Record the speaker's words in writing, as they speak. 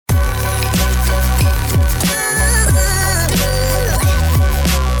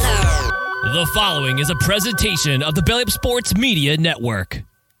The following is a presentation of the Belly Up Sports Media Network.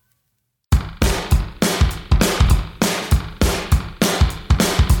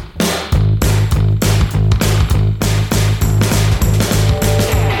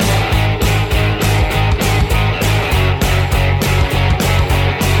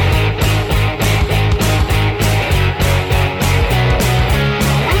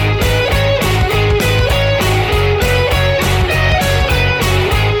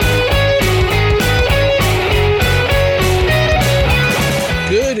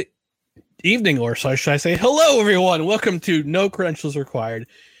 Evening, or so should I say hello, everyone. Welcome to No Credentials Required,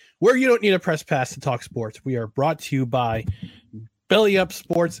 where you don't need a press pass to talk sports. We are brought to you by Belly Up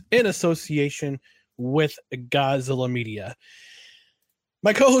Sports in association with Godzilla Media.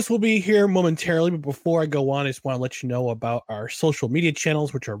 My co-host will be here momentarily, but before I go on, I just want to let you know about our social media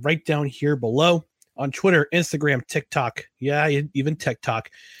channels, which are right down here below on Twitter, Instagram, TikTok. Yeah, even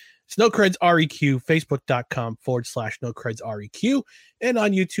TikTok. It's NoCreds REQ, Facebook.com/NoCreds and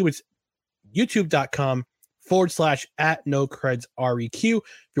on YouTube, it's youtube.com/@NoCredsREQ. If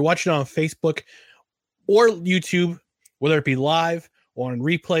you're watching on Facebook or YouTube, whether it be live or on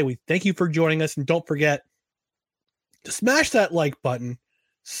replay, we thank you for joining us. And don't forget to smash that like button,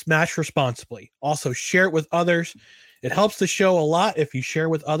 smash responsibly. Also, share it with others. It helps the show a lot if you share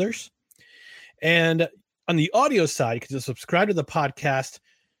with others. And on the audio side, you can just subscribe to the podcast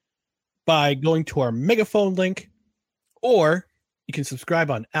by going to our Megaphone link, or you can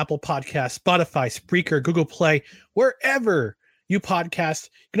subscribe on Apple Podcasts, Spotify, Spreaker, Google Play, wherever you podcast.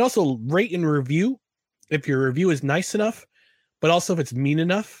 You can also rate and review if your review is nice enough, but also if it's mean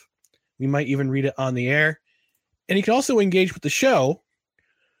enough. We might even read it on the air. And you can also engage with the show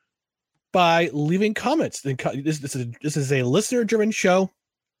by leaving comments. This is a listener-driven show.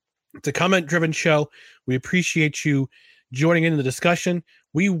 It's a comment-driven show. We appreciate you joining in the discussion.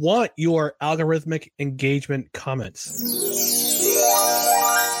 We want your algorithmic engagement comments.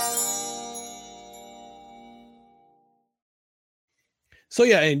 So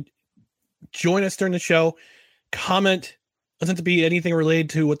yeah, and join us during the show. Comment. Doesn't have to be anything related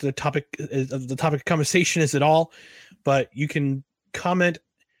to what the topic is, the topic of conversation is at all, but you can comment,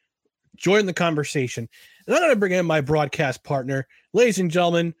 join the conversation. And I'm going to bring in my broadcast partner, ladies and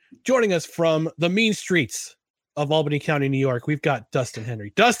gentlemen, joining us from the mean streets of Albany County, New York. We've got Dustin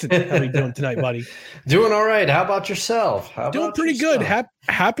Henry. Dustin, how are you doing tonight, buddy? Doing all right. How about yourself? Doing pretty good.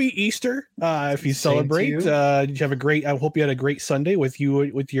 Happy Easter. If you celebrate, did you have a great? I hope you had a great Sunday with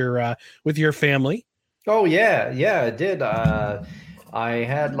your family. Oh yeah, I did. I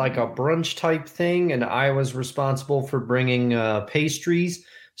had like a brunch type thing, and I was responsible for bringing pastries.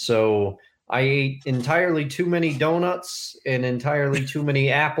 So I ate entirely too many donuts and entirely too many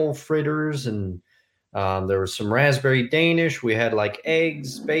apple fritters, and there was some raspberry Danish. We had like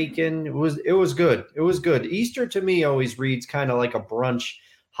eggs, bacon. It was good. It was good. Easter to me always reads kind of like a brunch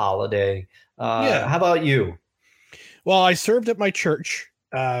holiday. Yeah. How about you? Well, I served at my church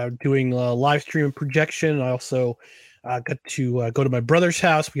doing a live stream and projection. I also got to go to my brother's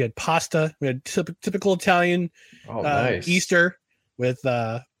house. We had pasta. We had typical Italian nice. Easter with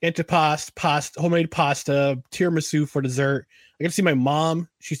antipasto, homemade pasta, tiramisu for dessert. I got to see my mom.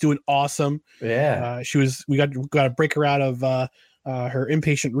 She's doing awesome. Yeah. We got to break her out of her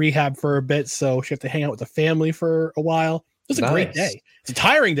inpatient rehab for a bit, so she had to hang out with the family for a while. It was a great day. It's a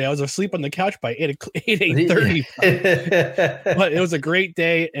tiring day. I was asleep on the couch by 8:30. But it was a great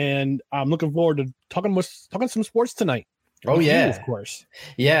day, and I'm looking forward to talking some sports tonight. Oh, yeah. You, of course.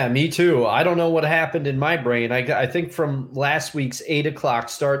 Yeah, me too. I don't know what happened in my brain. I think from last week's 8:00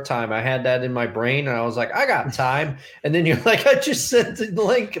 start time, I had that in my brain, and I was like, I got time. And then you're like, I just sent the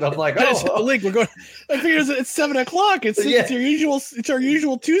link, and I'm like, the link. We're going. I figured it's 7:00. It's our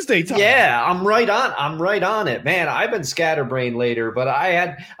usual Tuesday time. Yeah, I'm right on it, man. I've been scatterbrained later, but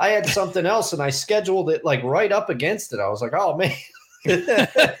I had something else, and I scheduled it like right up against it. I was like, oh man.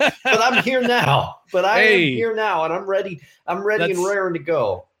 But I'm here now. Am here now, and I'm ready. I'm ready and raring to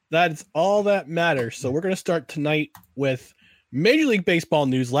go. That's all that matters. So we're going to start tonight with Major League Baseball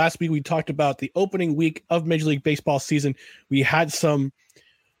news. Last week we talked about the opening week of Major League Baseball season. We had some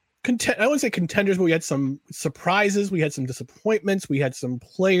I wouldn't say contenders, but we had some surprises. We had some disappointments. We had some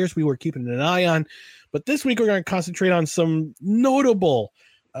players we were keeping an eye on. But this week we're going to concentrate on some notable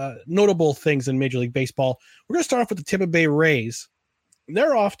things in Major League Baseball. We're going to start off with the Tampa Bay Rays.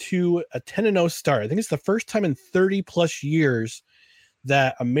 They're off to a 10-0 start. I think it's the first time in 30 plus years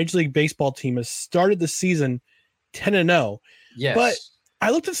that a Major League Baseball team has started the season 10-0. Yes. But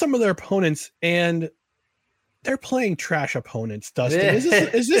I looked at some of their opponents, and they're playing trash opponents, Dustin.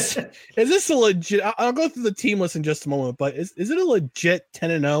 Is this a legit? I'll go through the team list in just a moment, but is it a legit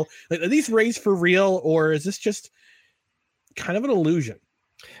 10-0? Like, are these Rays for real, or is this just kind of an illusion?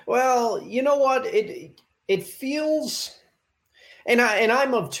 Well, you know what? It feels, and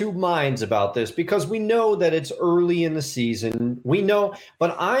I'm of two minds about this because we know that it's early in the season. We know,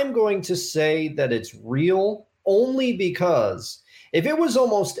 but I'm going to say that it's real only because if it was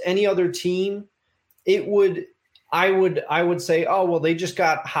almost any other team, I would say, oh well, they just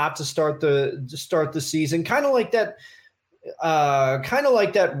got hot to start the season, kind of like that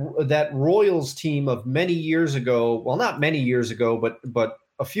Royals team of many years ago. Well, not many years ago, but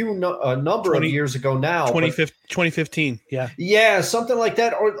a number of years ago now. 2015, yeah, something like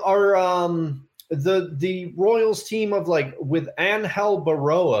that, or the Royals team of like with Angel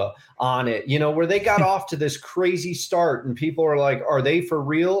Baroa on it, where they got off to this crazy start, and people are like, are they for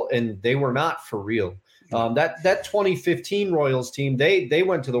real? And they were not for real. That 2015 Royals team, they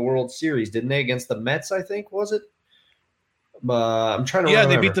went to the World Series, didn't they? Against the Mets, I think, was it? I'm trying to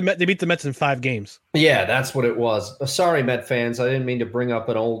remember. They beat the Mets in 5 games. Yeah, that's what it was. Sorry, Met fans, I didn't mean to bring up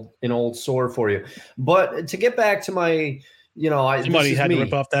an old sore for you. But to get back to my, somebody had to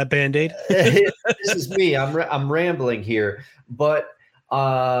rip off that Band-Aid. This is me. I'm rambling here, but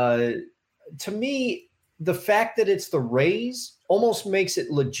to me, the fact that it's the Rays almost makes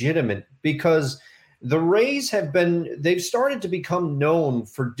it legitimate because the Rays they've started to become known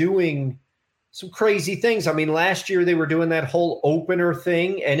for doing some crazy things. I mean, last year they were doing that whole opener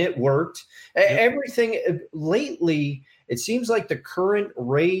thing and it worked. Yep. Everything lately, it seems like the current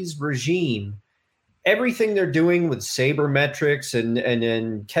Rays regime, everything they're doing with sabermetrics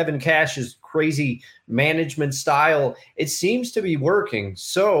and Kevin Cash's crazy management style, it seems to be working.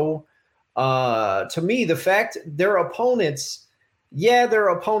 So to me, the fact their opponents,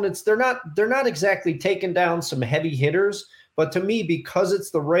 they're not exactly taking down some heavy hitters. But to me, because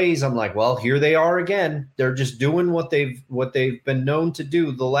it's the Rays, I'm like, well, here they are again. They're just doing what they've been known to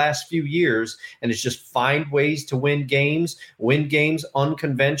do the last few years, and it's just find ways to win games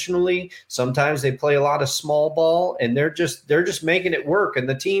unconventionally. Sometimes they play a lot of small ball, and they're just making it work. And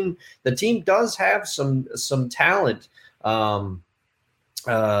the team does have some talent, and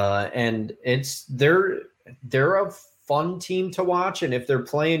they're a fun team to watch, and if they're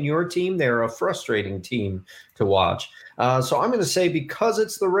playing your team, they're a frustrating team to watch. So I'm going to say because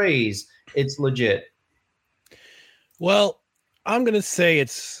it's the Rays, it's legit. Well, I'm going to say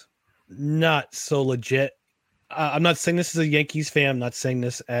it's not so legit. I'm not saying this as a Yankees fan. I'm not saying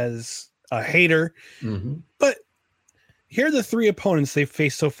this as a hater. Mm-hmm. But here are the 3 opponents they've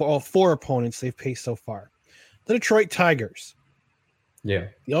faced so far, 4 opponents they've faced so far. The Detroit Tigers. Yeah.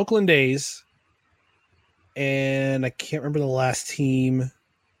 The Oakland A's. And I can't remember the last team.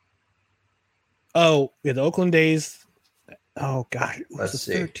 Oh, yeah, the Oakland A's. Oh gosh, what's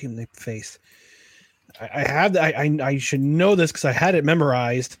the third team they faced? I should know this because I had it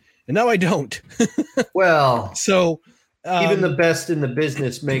memorized, and now I don't. Well, so even the best in the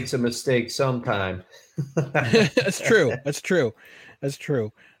business makes a mistake sometime. That's true.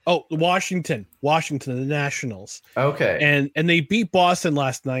 Oh, Washington, the Nationals. Okay, and they beat Boston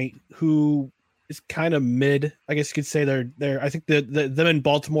last night, who is kind of mid. I guess you could say they're. I think them in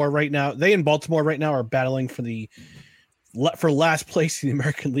Baltimore right now. They in Baltimore right now are battling for last place in the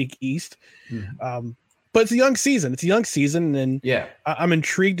American League East. Mm-hmm. But it's a young season. And yeah, I'm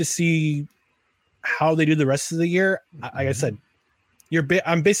intrigued to see how they do the rest of the year. Mm-hmm. Like I said,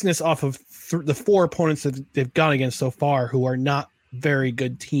 I'm basing this off of the 4 opponents that they've gone against so far, who are not very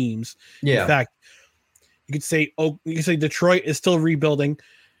good teams. Yeah. In fact, you could say Detroit is still rebuilding.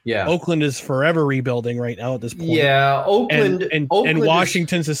 Yeah. Oakland is forever rebuilding right now at this point. Yeah. Oakland and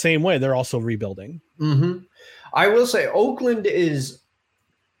Washington's the same way. They're also rebuilding. Mm-hmm. I will say Oakland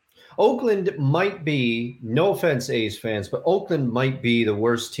might be, no offense, A's fans, but Oakland might be the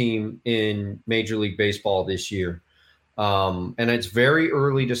worst team in Major League Baseball this year. And it's very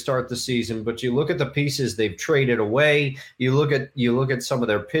early to start the season, but you look at the pieces they've traded away. You look at some of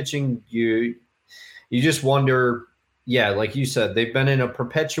their pitching. You just wonder. Yeah, like you said, they've been in a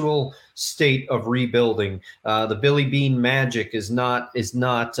perpetual state of rebuilding. The Billy Bean magic is not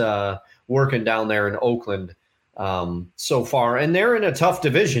working down there in Oakland so far, and they're in a tough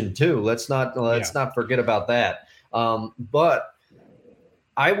division too. Let's not forget about that. But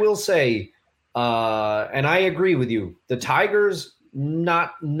I will say, and I agree with you, the Tigers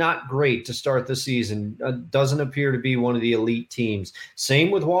not great to start the season. Doesn't appear to be one of the elite teams.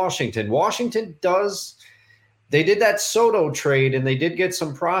 Same with Washington. Washington does. They did that Soto trade, and they did get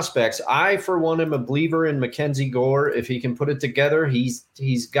some prospects. I, for one, am a believer in Mackenzie Gore. If he can put it together, he's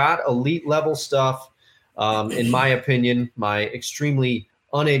got elite level stuff. In my opinion, my extremely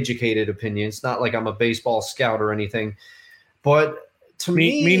uneducated opinion. It's not like I'm a baseball scout or anything, but to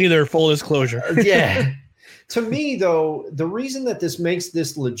me neither. Full disclosure. Yeah. To me, though, the reason that this makes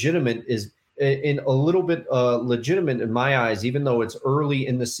this legitimate is in a little bit legitimate in my eyes, even though it's early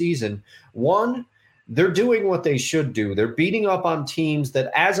in the season. One, they're doing what they should do. They're beating up on teams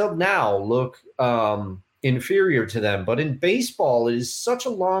that, as of now, look inferior to them. But in baseball, it is such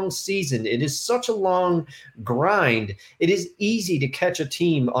a long season. It is such a long grind. It is easy to catch a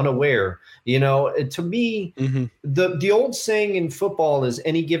team unaware. You know, to me, the old saying in football is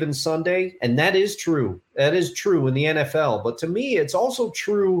any given Sunday, and that is true. That is true in the NFL. But to me, it's also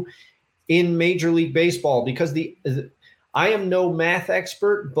true in Major League Baseball because I am no math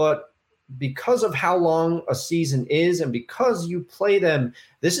expert, but because of how long a season is and because you play them,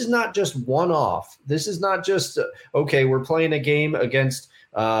 this is not just one-off. This is not just, okay, we're playing a game against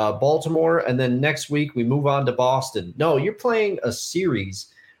Baltimore and then next week we move on to Boston. No, you're playing a series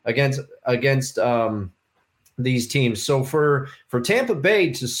against these teams. So for Tampa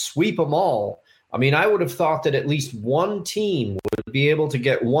Bay to sweep them all, I mean, I would have thought that at least one team would be able to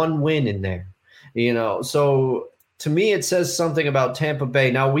get one win in there, you know. So to me, it says something about Tampa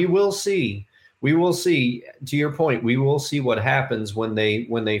Bay. Now we will see. To your point, we will see what happens when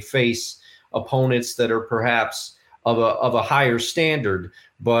they face opponents that are perhaps of a higher standard.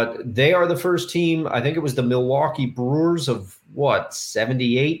 But they are the first team. I think it was the Milwaukee Brewers of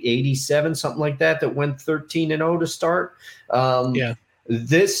 78, 87, something like that went 13-0 to start.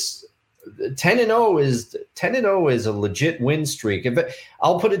 This 10-0 is a legit win streak.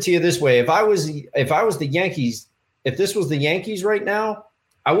 I'll put it to you this way: if I was the Yankees. If this was the Yankees right now,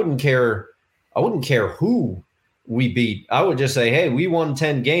 I wouldn't care who we beat. I would just say, hey, we won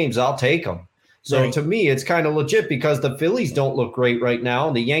 10 games. I'll take them. So To me, it's kind of legit because the Phillies don't look great right now,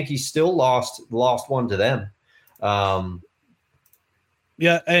 and the Yankees still lost one to them.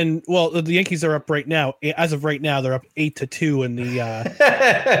 Yeah, and the Yankees are up right now. As of right now, they're up 8-2 in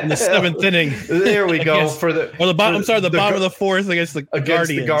the seventh inning. There we go the bottom of the fourth against the Guardians.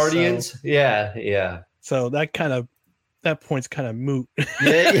 The Guardians, so. Yeah. So that point's kind of moot. And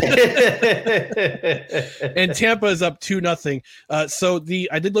Tampa is up 2-0.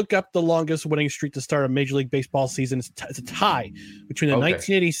 I did look up the longest winning streak to start a Major League Baseball season. It's a tie between the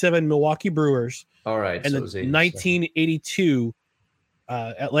 1987 Milwaukee Brewers and the 1982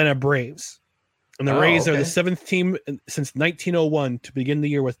 Atlanta Braves. And the Rays are the seventh team since 1901 to begin the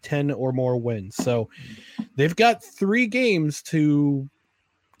year with 10 or more wins. So they've got 3 games to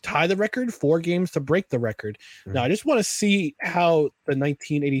tie the record, 4 games to break the record. Now, I just want to see how the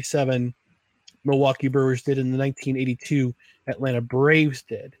 1987 Milwaukee Brewers did and the 1982 Atlanta Braves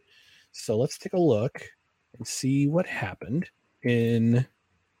did. So let's take a look and see what happened in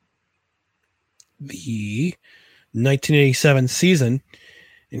the 1987 season.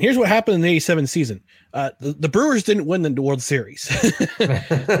 And here's what happened in the 87 season. The Brewers didn't win the World Series.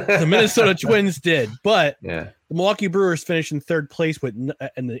 The Minnesota Twins did, but the Milwaukee Brewers finished in third place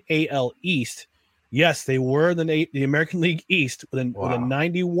in the AL East. Yes, they were in the American League East with a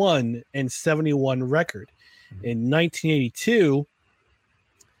 91-71 record. In 1982,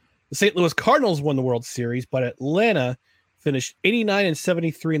 the St. Louis Cardinals won the World Series, but Atlanta finished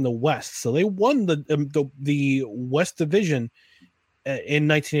 89-73 in the West. So they won the West Division in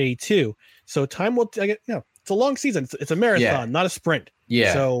 1982. So time will it's a long season. It's a marathon, not a sprint.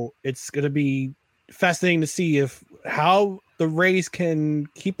 Yeah. So it's going to be fascinating to see how the Rays can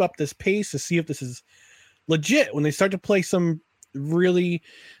keep up this pace, to see if this is legit when they start to play some really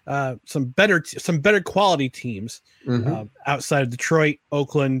some better quality teams outside of Detroit,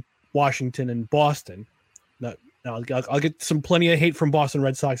 Oakland, Washington, and Boston. Now I'll get plenty of hate from Boston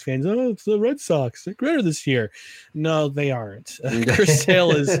Red Sox fans. Oh, it's the Red Sox. They're better this year. No, they aren't. Chris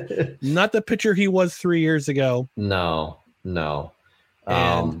Sale is not the pitcher he was 3 years ago. No.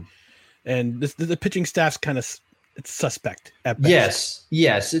 And the pitching staff's kind of it's suspect at best.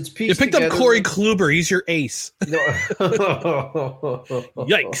 Yes, it's pieced. You picked up Corey Kluber. He's your ace. No.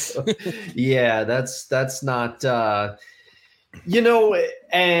 Yikes. Yeah, that's not.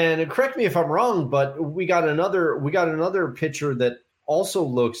 And correct me if I'm wrong, but we got another pitcher that also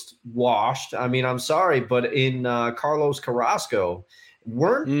looks washed. I mean, I'm sorry, but in Carlos Carrasco,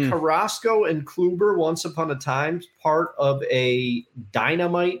 weren't Carrasco and Kluber once upon a time part of a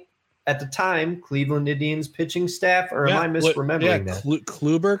dynamite at the time Cleveland Indians pitching staff, or am I misremembering that?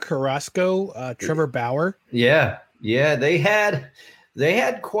 Kluber, Carrasco, Trevor Bauer. Yeah, they had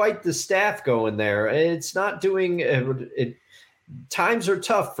quite the staff going there. It's not doing it. Times are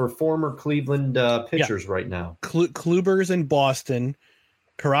tough for former Cleveland pitchers right now. Kluber's in Boston.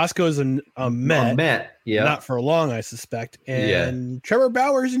 Carrasco's a Met. Met, yeah. Not for long, I suspect. Yeah. And Trevor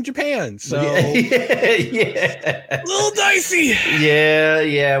Bauer's in Japan. So yeah. a little dicey.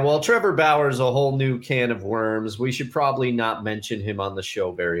 Yeah. Well, Trevor Bauer's a whole new can of worms. We should probably not mention him on the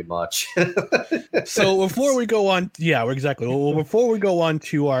show very much. So before we go on, exactly. Well, before we go on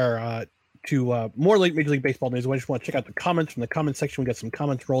to our more Major League Baseball news, I just want to check out the comments from the comment section. We got some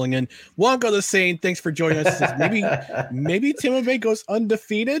comments rolling in. Wonko the saying, thanks for joining us. Says, maybe Tampa Bay goes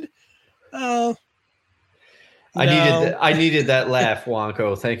undefeated. I needed that laugh,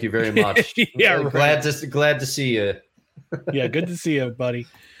 Wonko. Thank you very much. Glad to see you. Yeah, good to see you, buddy.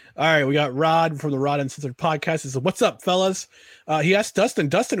 All right, we got Rod from the Rod Uncensored podcast. He says, "What's up, fellas?" He asked Dustin,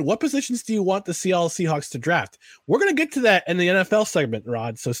 what positions do you want the Seattle Seahawks to draft? We're going to get to that in the NFL segment,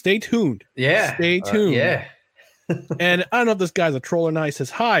 Rod. So stay tuned. Yeah, stay tuned. Yeah. And I don't know if this guy's a troll or not. He says,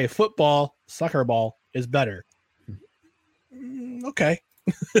 "Hi, soccer ball is better." Okay.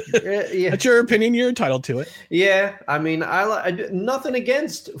 Yeah. That's your opinion. You're entitled to it. Yeah, I mean, I nothing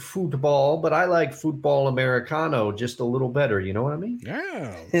against football, but I like football Americano just a little better. You know what I mean?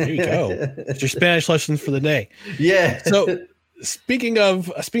 Yeah, there you go. It's your Spanish lessons for the day. Yeah. So speaking of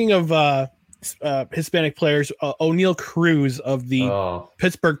Hispanic players, O'Neal Cruz of the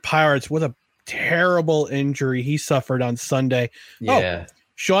Pittsburgh Pirates with a terrible injury he suffered on Sunday. Yeah.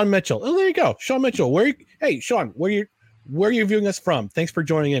 Sean Mitchell. Oh, there you go. Sean Mitchell. Sean, where are you viewing us from? Thanks for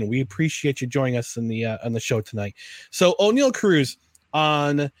joining in. We appreciate you joining us on the show tonight. So O'Neal Cruz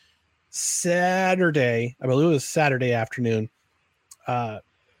on Saturday, I believe it was Saturday afternoon.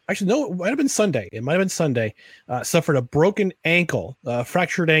 Actually, no, it might have been Sunday. Suffered a broken ankle,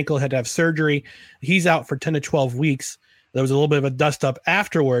 fractured ankle, had to have surgery. He's out for 10 to 12 weeks. There was a little bit of a dust up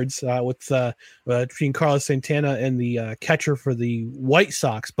afterwards between Carlos Santana and the catcher for the White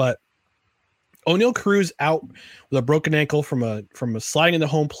Sox, but O'Neal Cruz out with a broken ankle from a sliding in the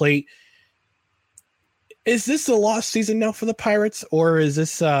home plate. Is this a lost season now for the Pirates, or is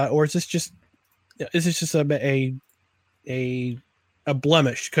this just a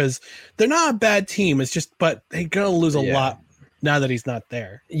blemish? Because they're not a bad team. It's just, but they're gonna lose a lot now that he's not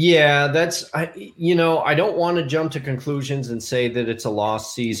there. Yeah, I don't want to jump to conclusions and say that it's a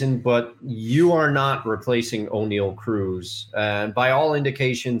lost season, but you are not replacing O'Neal Cruz, and by all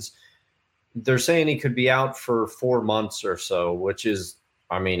indications, they're saying he could be out for 4 months or so, which is,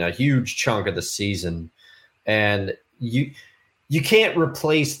 I mean, a huge chunk of the season. And you can't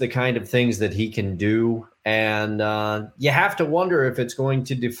replace the kind of things that he can do. And you have to wonder if it's going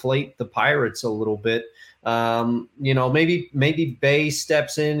to deflate the Pirates a little bit. Maybe Bay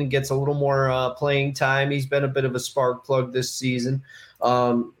steps in and gets a little more playing time. He's been a bit of a spark plug this season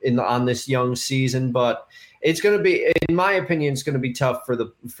on this young season, but it's going to be, in my opinion, it's going to be tough for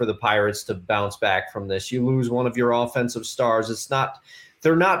the Pirates to bounce back from this. You lose one of your offensive stars.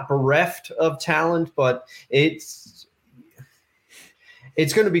 They're not bereft of talent, but it's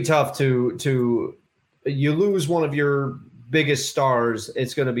going to be tough to you lose one of your biggest stars.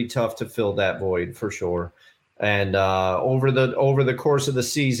 It's going to be tough to fill that void for sure. And over the course of the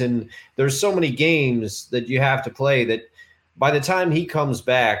season, there's so many games that you have to play that by the time he comes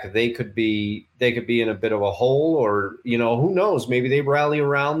back, they could be in a bit of a hole, or who knows, maybe they rally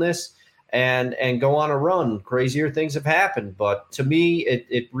around this and go on a run. Crazier things have happened, but to me,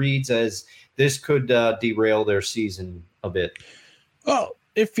 it reads as this could derail their season a bit. Well,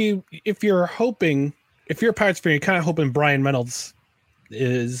 if you're a Pirates fan, you're kind of hoping Brian Reynolds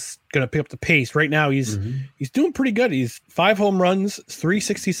is going to pick up the pace. Right now, he's doing pretty good. He's 5 home runs,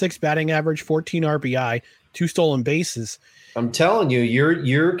 366 batting average, 14 RBI, 2 stolen bases. I'm telling you,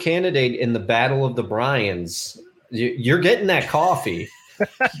 you're candidate in the battle of the Bryans. You're getting that coffee.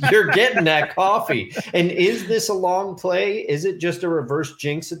 You're getting that coffee. And is this a long play? Is it just a reverse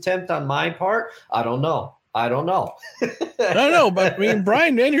jinx attempt on my part? I don't know. I don't know, but I mean,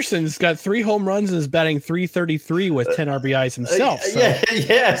 Brian Anderson's got 3 home runs and is batting .333 with 10 RBIs himself. So.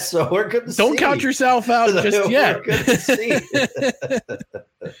 Yeah. So we're good to see. Don't count yourself out just yet. We're good to see.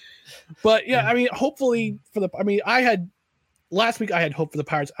 But yeah, I mean, hopefully last week I had hope for the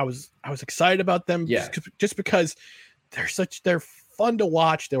Pirates. I was excited about them just because they're fun to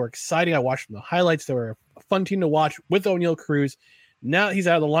watch. They were exciting. I watched them the highlights. They were a fun team to watch with O'Neal Cruz. Now that he's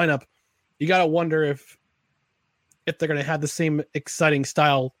out of the lineup, you got to wonder if they're going to have the same exciting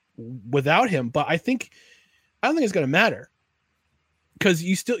style without him. But I don't think it's going to matter, because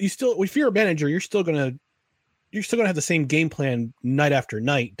you still, if you're a manager, you're still going to have the same game plan night after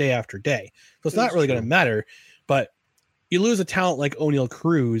night, day after day. So it's not really going to matter. But you lose a talent like O'Neal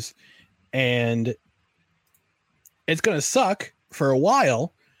Cruz, and it's going to suck for a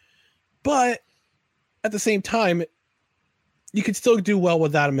while. But at the same time, you could still do well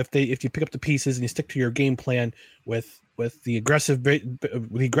without him if you pick up the pieces and you stick to your game plan with the aggressive base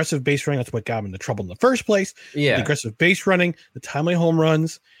running. That's what got him into trouble in the first place. Yeah, the aggressive base running, the timely home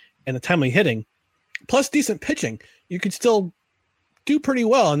runs, and the timely hitting, plus decent pitching. You could still do pretty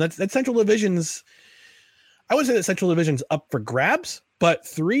well. And that Central Division's, I would say that Central Division's up for grabs, but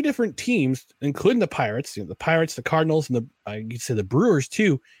three different teams, including the Pirates, the Pirates, the Cardinals, and you'd say the Brewers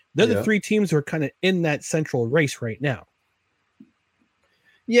too. They're the three teams who are kind of in that central race right now.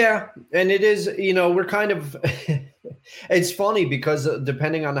 Yeah, and it is, we're kind of it's funny because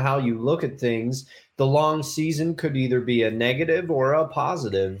depending on how you look at things, the long season could either be a negative or a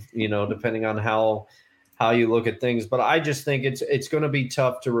positive, depending on how you look at things. But I just think it's going to be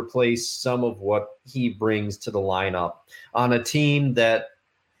tough to replace some of what he brings to the lineup on a team that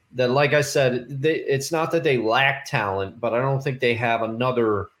like I said, it's not that they lack talent, but I don't think they have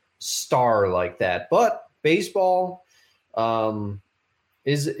another star like that. But baseball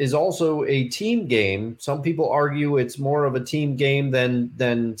is also a team game. Some people argue it's more of a team game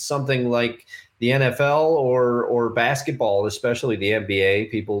than something like the NFL or basketball, especially the NBA.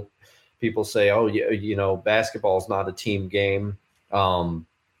 People say, oh, basketball is not a team game.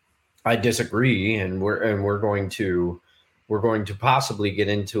 I disagree, and we're going to possibly get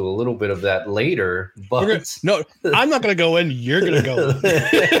into a little bit of that later. But no, I'm not going to go in. You're going to go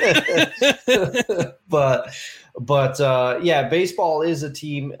in. But yeah, baseball is a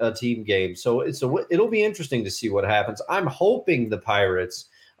team game. So it'll be interesting to see what happens. I'm hoping the Pirates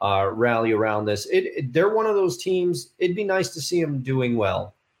rally around this. They're one of those teams. It'd be nice to see them doing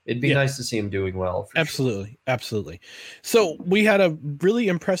well. Nice to see him doing well. Absolutely. Sure. Absolutely. So we had a really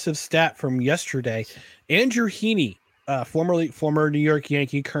impressive stat from yesterday. Andrew Heaney, former New York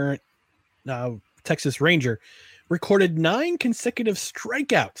Yankee, current Texas Ranger, recorded 9 consecutive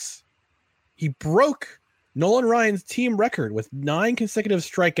strikeouts. He broke Nolan Ryan's team record with 9 consecutive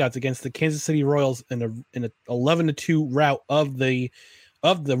strikeouts against the Kansas City Royals in a 11-2 rout of the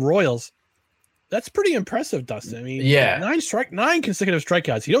Royals. That's pretty impressive, Dustin. I mean, 9 consecutive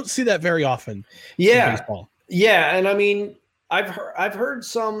strikeouts. You don't see that very often. Yeah, in baseball. Yeah, and I mean, I've heard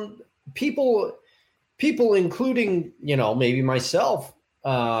some people, including maybe myself,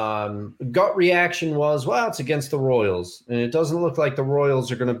 gut reaction was, well, it's against the Royals, and it doesn't look like the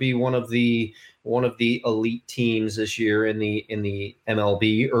Royals are going to be one of the elite teams this year in the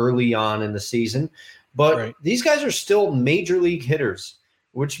MLB early on in the season. But These guys are still major league hitters,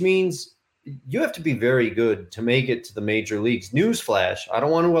 which means you have to be very good to make it to the major leagues. Newsflash, I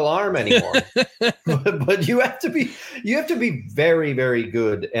don't want to alarm anyone, but you have to be very, very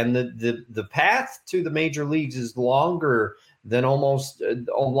good. And the path to the major leagues is longer than a lot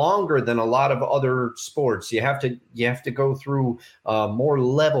of other sports. You have to go through more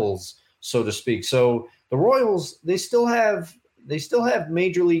levels, so to speak. So the Royals, they still have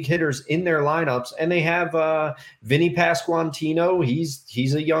major league hitters in their lineups, and they have Vinny Pasquantino.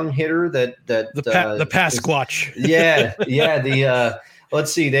 He's a young hitter that the Pasquatch.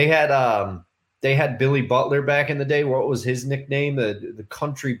 Let's see. They had Billy Butler back in the day. What was his nickname? The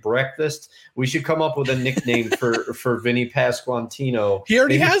Country Breakfast. We should come up with a nickname for Vinny Pasquantino. He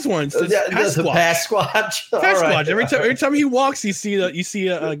already has one. The Pasquatch. Pasquatch. Right. Every time he walks, you see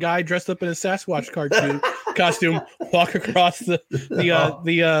a guy dressed up in a Sasquatch costume walk across in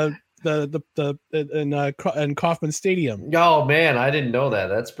Kauffman Stadium. Oh man, I didn't know that.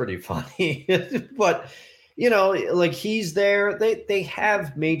 That's pretty funny. But like he's there. They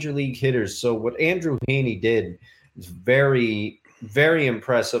have major league hitters. So what Andrew Heaney did is very, very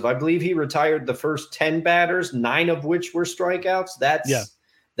impressive. I believe he retired the first 10 batters, 9 of which were strikeouts.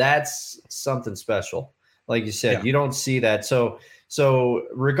 That's something special. Like you said, you don't see that. So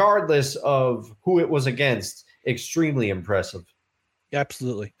regardless of who it was against, extremely impressive.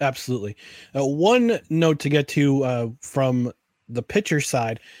 Absolutely. One note to get to from the pitcher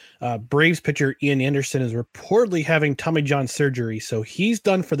side. Braves pitcher Ian Anderson is reportedly having Tommy John surgery, so he's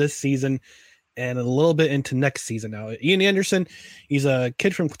done for this season and a little bit into next season. Now, Ian Anderson, he's a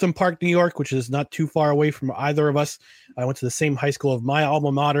kid from Clifton Park, New York, which is not too far away from either of us. I went to the same high school of my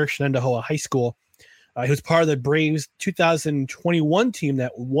alma mater, Shenandoah High School. He was part of the Braves 2021 team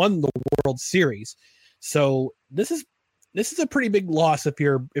that won the World Series. So this is a pretty big loss if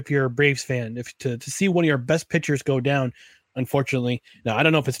you're a Braves fan, to see one of your best pitchers go down. Unfortunately, now I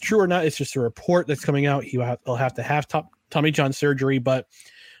don't know if it's true or not. It's just a report that's coming out. He'll have to have Tommy John surgery. But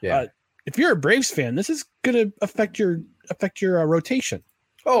if you're a Braves fan, this is going to affect your rotation.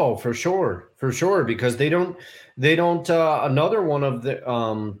 Oh, for sure, because they don't. Another one of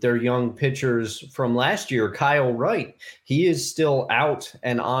their young pitchers from last year, Kyle Wright, he is still out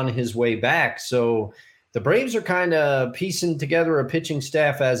and on his way back. So the Braves are kind of piecing together a pitching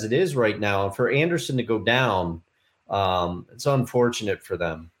staff as it is right now. And for Anderson to go down, it's unfortunate for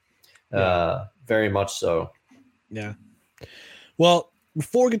them. Very much so. Yeah. Well,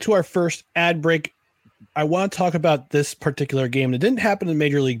 before we get to our first ad break, I want to talk about this particular game that didn't happen in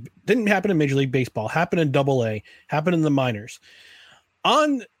Major League Baseball, happened in Double-A, happened in the minors.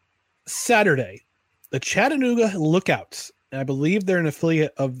 On Saturday, the Chattanooga Lookouts, and I believe they're an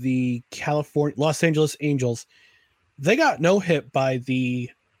affiliate of the Los Angeles Angels, they got no hit by the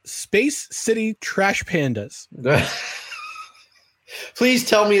Space City Trash Pandas. Please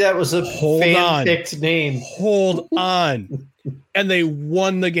tell me that was a fan-picked name. Hold on. And they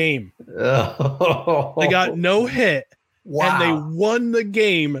won the game. Oh. They got no hit. Wow. And they won the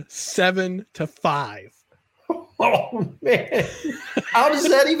game 7-5. Oh, man. How does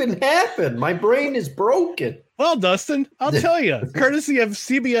that even happen? My brain is broken. Well, Dustin, I'll tell you, courtesy of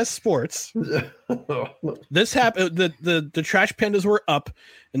CBS Sports, this happened. The Trash Pandas were up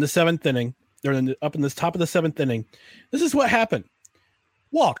in the 7th inning. They're up in the top of the 7th inning. This is what happened.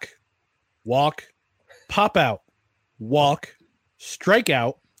 Walk, pop out, walk, strike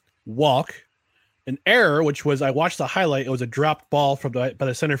out, walk, an error, which was, I watched the highlight. It was a dropped ball by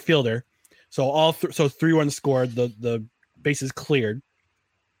the center fielder. So so 3 runs scored. The bases cleared.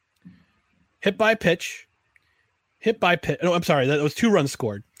 Hit by pitch. No, I'm sorry. That was 2 runs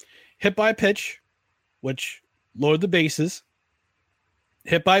scored. Hit by pitch, which loaded the bases.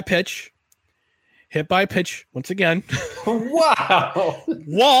 Hit by pitch once again. Wow.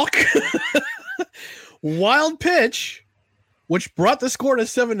 Walk. Wild pitch, which brought the score to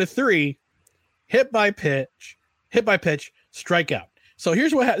 7-3. Hit by pitch, strikeout. So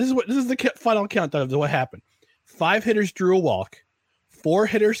here's what this is the final countdown of what happened. 5 hitters drew a walk, 4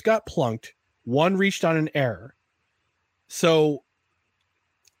 hitters got plunked, 1 reached on an error. So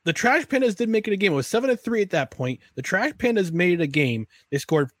the Trash Pandas did make it a game. It was 7-3 at that point. The Trash Pandas made it a game. They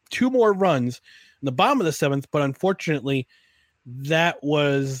scored 2 more runs in the bottom of the 7th, but unfortunately, that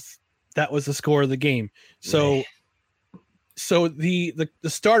was the score of the game. So the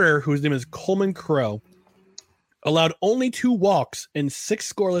starter, whose name is Coleman Crow, allowed only 2 walks in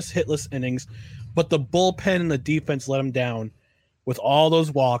 6 scoreless, hitless innings, but the bullpen and the defense let him down with all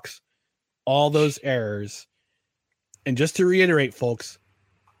those walks, all those errors. And just to reiterate, folks,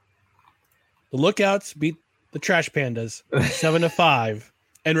 the Lookouts beat the Trash Pandas 7-5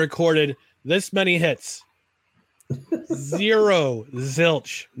 and recorded this many hits. 0,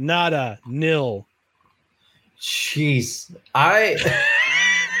 zilch, nada, nil. Jeez. I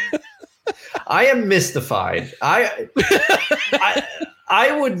am mystified. I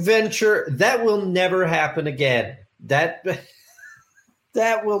would venture that will never happen again. That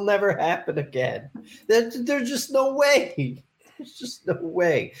will never happen again. There's just no way. There's just no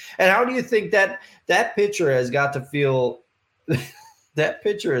way. And how do you think that pitcher has got to feel? That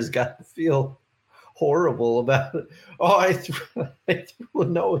pitcher has got to feel horrible about it. Oh, I threw a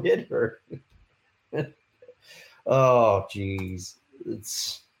no-hitter. Oh, geez.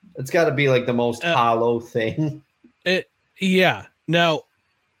 It's got to be like the most hollow thing. Yeah. Now,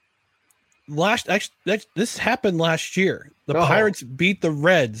 this happened last year. The Pirates beat the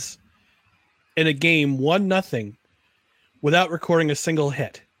Reds in a game 1-0 without recording a single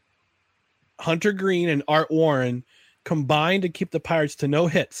hit. Hunter Green and Art Warren combined to keep the Pirates to no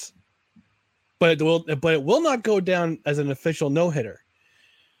hits, but it will not go down as an official no-hitter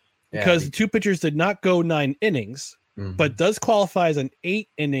because the 2 pitchers did not go 9 innings, but does qualify as an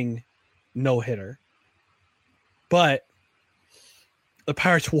 8-inning no-hitter. But the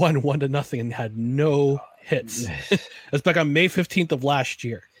Pirates won 1-0 and had no hits. That's back on May 15th of last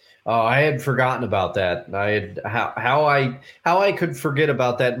year. Oh, I had forgotten about that. How I could forget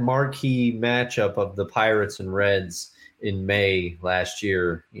about that marquee matchup of the Pirates and Reds in May last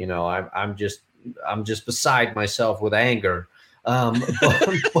year. You know, I'm just beside myself with anger. But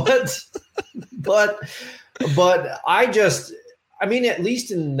I mean, at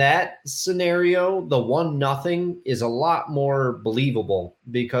least in that scenario, the 1-0 is a lot more believable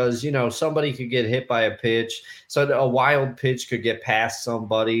because, you know, somebody could get hit by a pitch. So a wild pitch could get past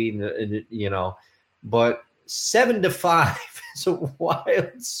somebody, and you know, but 7-5 is a wild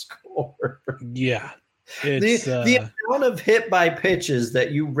score. Yeah. The amount of hit by pitches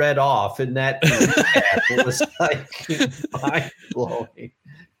that you read off in that was like mind blowing.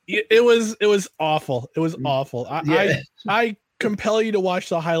 It was awful. It was awful. I compel you to watch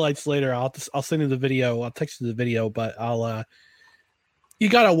the highlights later. I'll send you the video. I'll text you the video, but you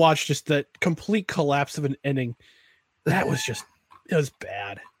gotta watch just that complete collapse of an inning. That was it was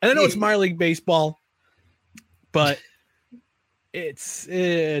bad. And I know it's minor league baseball, but it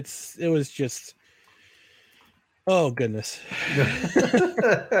was just Oh goodness! Now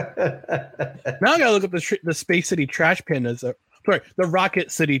I gotta look up the Space City Trash Pandas. Sorry, the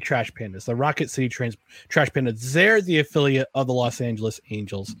Rocket City Trash Pandas. The Rocket City Trash Pandas. They're the affiliate of the Los Angeles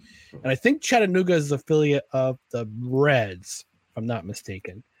Angels, and I think Chattanooga is the affiliate of the Reds, if I'm not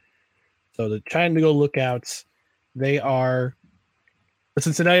mistaken. So the Chattanooga Lookouts, they are the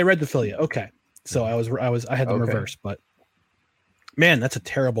Cincinnati Reds affiliate. Okay, so I had them reversed, but man, that's a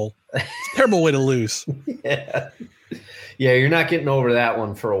terrible way to lose. Yeah, you're not getting over that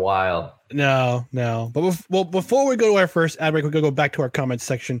one for a while. No. But before we go to our first ad break, we're gonna go back to our comments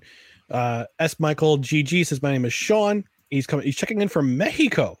section. S. Michael GG says, "My name is Sean. He's checking in from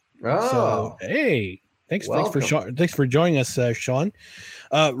Mexico. Oh, so hey, thanks for joining us, Sean."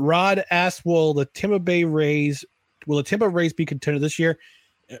 Rod asks, "Will the Tampa Bay Rays be contender this year?"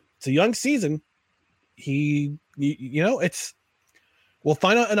 It's a young season. We'll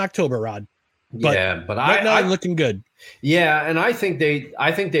find out in October, Rod. But right now, I'm looking good. Yeah, and I think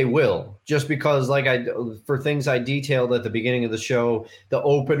they will, just because for things I detailed at the beginning of the show, the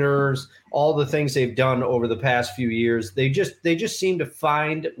openers, all the things they've done over the past few years, they just seem to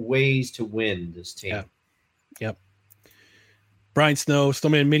find ways to win this team. Yeah. Yep. Brian Snow,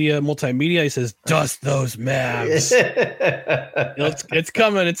 Snowman Media, Multimedia, he says, "Dust those Mavs." It's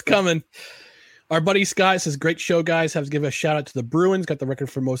coming. It's coming. Our buddy Scott says, "Great show, guys. Have to give a shout out to the Bruins. Got the record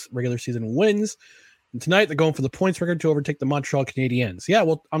for most regular season wins. And tonight they're going for the points record to overtake the Montreal Canadiens." Yeah,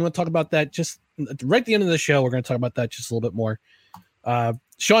 well, I'm going to talk about that just right at the end of the show. We're going to talk about that just a little bit more.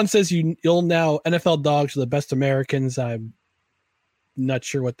 Sean says, you'll now NFL dogs are the best Americans. I'm not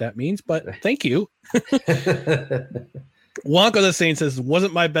sure what that means, but thank you. Wonka the Saint says,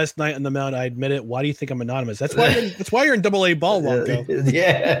 "Wasn't my best night on the mound. I admit it. Why do you think I'm anonymous?" That's why you're in AA ball, Wonka.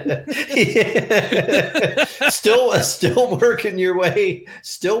 Yeah. Still working your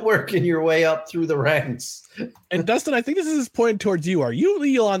way up through the ranks. And Dustin, I think this is pointed towards you. Are you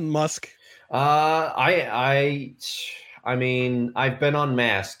Elon Musk? I mean, I've been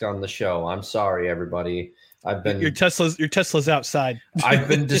unmasked on the show. I'm sorry, everybody. I've been your Tesla's outside. I've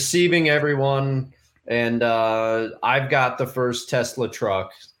been deceiving everyone. And I've got the first Tesla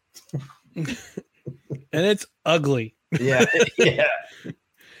truck. And it's ugly. Yeah.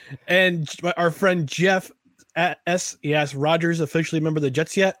 And our friend Jeff he asked, "Rodgers officially a member of the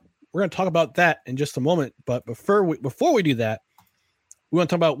Jets yet?" We're going to talk about that in just a moment. But before we do that, we want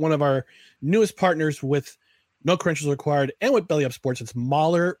to talk about one of our newest partners with no credentials required and with Belly Up Sports. It's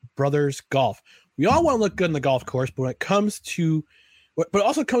Mahler Brothers Golf. We all want to look good on the golf course, but it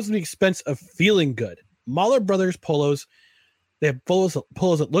also comes at the expense of feeling good. Mahler Brothers polos, they have polos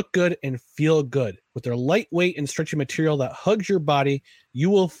that look good and feel good. With their lightweight and stretchy material that hugs your body, you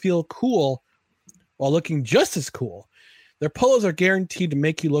will feel cool while looking just as cool. Their polos are guaranteed to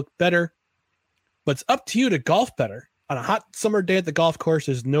make you look better, but it's up to you to golf better. On a hot summer day at the golf course,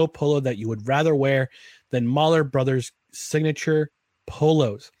 there's no polo that you would rather wear than Mahler Brothers signature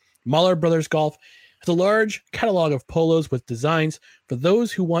polos. Mahler Brothers Golf has a large catalog of polos with designs for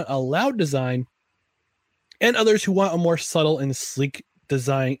those who want a loud design and others who want a more subtle and sleek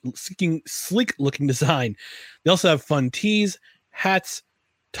looking design. They also have fun tees, hats,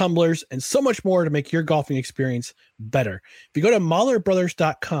 tumblers, and so much more to make your golfing experience better. If you go to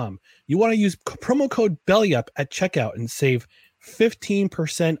MahlerBrothers.com, you want to use promo code BELLYUP at checkout and save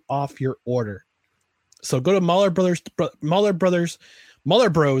 15% off your order. So go to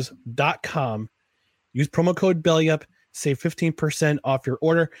MahlerBros.com. Use promo code BELLYUP, save 15% off your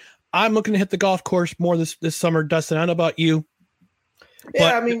order. I'm looking to hit the golf course more this summer, Dustin. I don't know about you.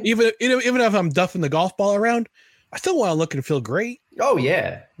 Yeah, but I mean, even if I'm duffing the golf ball around, I still want to look and feel great. Oh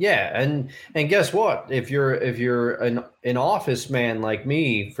yeah. And guess what? If you're an office man like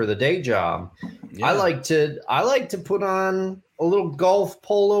me for the day job, yeah. I like to put on a little golf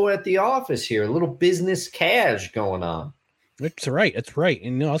polo at the office here, a little business cash going on. It's right. It's right.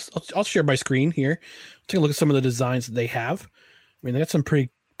 And I'll share my screen here. Take a look at some of the designs that they have. I mean, they got some pretty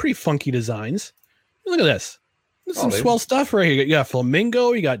funky designs. Look at this. There's some swell stuff right here. You got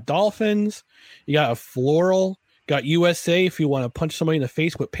flamingo. You got dolphins. You got a floral. You got USA. If you want to punch somebody in the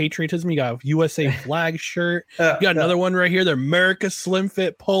face with patriotism, you got a USA flag shirt. You got another one right here. The America Slim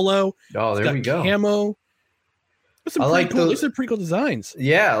Fit polo. Oh, there we go. Camo. These are pretty cool designs.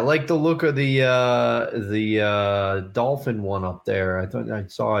 Yeah, I like the look of the dolphin one up there. I thought I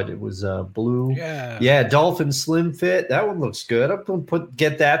saw it. It was blue. Yeah, dolphin slim fit. That one looks good. I'm gonna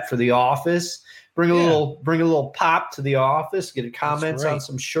get that for the office. Bring a little pop to the office. Get a comments on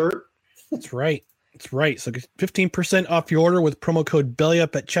some shirt. That's right. That's right. So get 15% off your order with promo code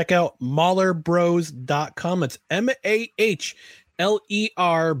BELLYUP at checkout. MahlerBros.com. It's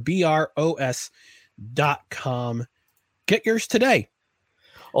MahlerBros.com. Get yours today.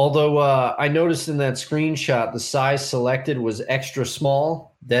 Although I noticed in that screenshot the size selected was extra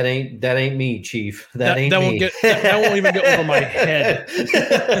small. That ain't me, Chief. That ain't me. That won't even get over my head.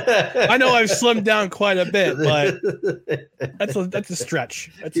 I know I've slimmed down quite a bit, but that's a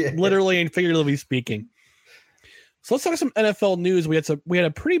stretch. That's literally and figuratively speaking. So let's talk some NFL news. We had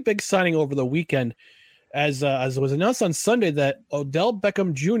a pretty big signing over the weekend, as it was announced on Sunday that Odell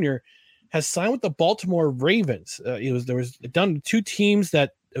Beckham Jr. has signed with the Baltimore Ravens. There was down to 2 teams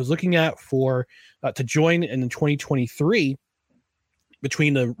that it was looking at for to join in 2023.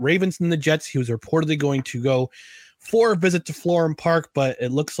 Between the Ravens and the Jets, he was reportedly going to go for a visit to Florham Park, but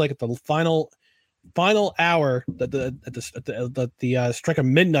it looks like at the final hour, at the strike of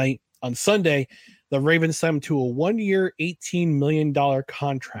midnight on Sunday, the Ravens signed him to a 1-year, $18 million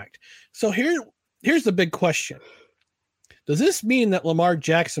contract. So here's the big question: does this mean that Lamar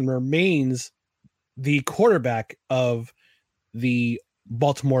Jackson remains the quarterback of the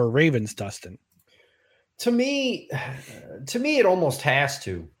Baltimore Ravens, Dustin? To me, it almost has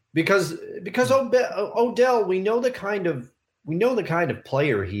to, because Odell, we know the kind of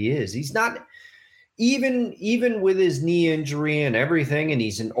player he is. He's not even with his knee injury and everything, and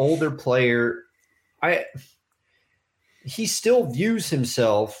he's an older player. He still views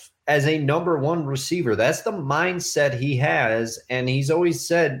himself as a number 1 receiver. That's the mindset he has, and he's always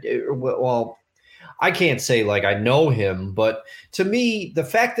said, well, I can't say like I know him, but to me, the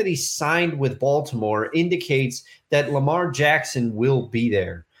fact that he signed with Baltimore indicates that Lamar Jackson will be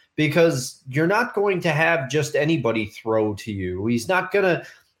there, because you're not going to have just anybody throw to you.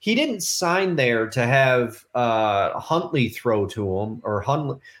 He didn't sign there to have Huntley throw to him, or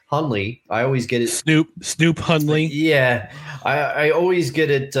Hundley. I always get it. Snoop Hundley. Yeah, I always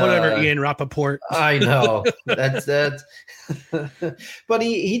get it. Whatever, Ian Rappaport. I know. That's. But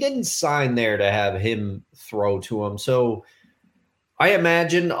he didn't sign there to have him throw to him. So I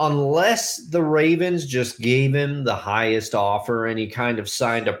imagine, unless the Ravens just gave him the highest offer and he kind of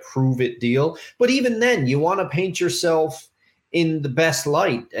signed a prove-it deal. But even then, you want to paint yourself in the best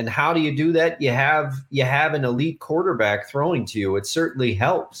light. And how do you do that? You have an elite quarterback throwing to you. It certainly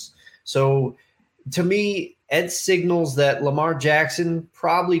helps. So to me, it signals that Lamar Jackson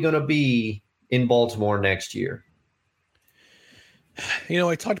probably going to be in Baltimore next year.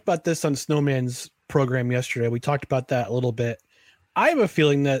 I talked about this on Snowman's program yesterday. We talked about that a little bit. I have a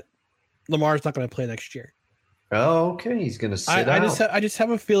feeling that Lamar's not going to play next year. Oh, okay. He's going to sit out. I just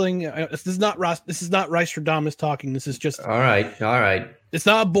have a feeling this is not Rystradamus talking. This is just all right. It's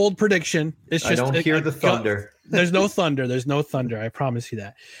not a bold prediction. It's just I don't hear the thunder. There's no thunder. There's no thunder. I promise you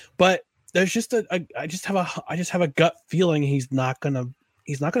that. But there's just I just have a gut feeling he's not gonna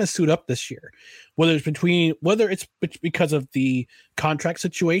suit up this year. Whether it's because of the contract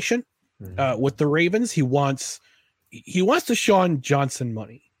situation with the Ravens, he wants Deshaun Johnson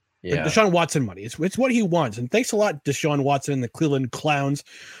money. Yeah. Deshaun Watson money. It's what he wants. And thanks a lot, Deshaun Watson and the Cleveland Clowns,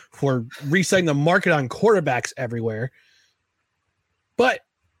 for resetting the market on quarterbacks everywhere. But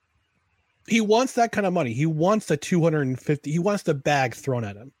he wants that kind of money. He wants the $250. He wants the bag thrown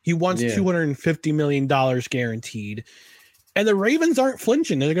at him. He wants $250 million guaranteed. And the Ravens aren't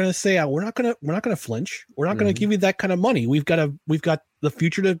flinching. They're going to say, we're not going to flinch. We're not going to give you that kind of money. We've got the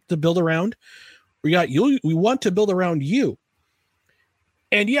future to build around. We got you. We want to build around you.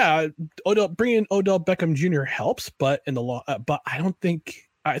 And bringing Odell Beckham Jr. helps, but but I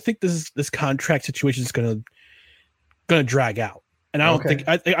think this contract situation is going to drag out, and I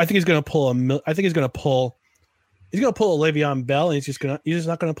think he's going to pull he's going to pull Le'Veon Bell, and he's just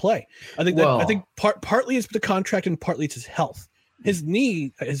not going to play. I think partly it's the contract and partly it's his health. His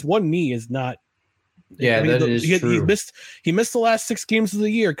one knee is not. Yeah, that is true. He missed the last 6 games of the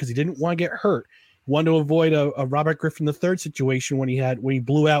year because he didn't want to get hurt. Wanted to avoid a Robert Griffin III situation when he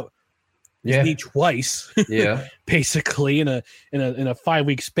blew out his knee twice. Yeah, basically in a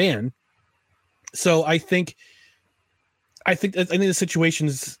 5-week span. So I think the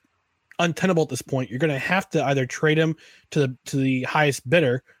situation's untenable at this point. You're going to have to either trade him to the highest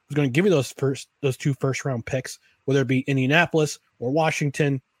bidder, who's going to give you those 2 first-round picks, whether it be Indianapolis or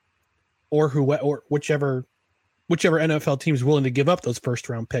Washington, or whichever NFL team is willing to give up those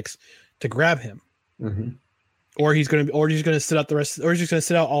first-round picks to grab him. Mm-hmm. Or he's going to sit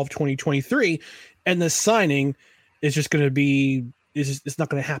out all of 2023, and the signing is just going to be it's not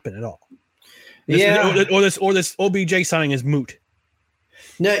going to happen at all. This OBJ signing is moot.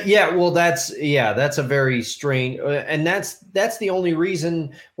 No, well, that's a very strange, and that's the only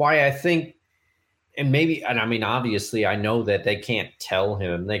reason why I think, and I mean, obviously, I know that they can't tell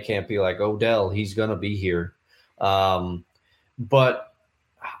him, they can't be like, Odell, he's gonna be here, but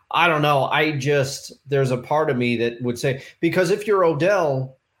I don't know. There's a part of me that would say, because if you're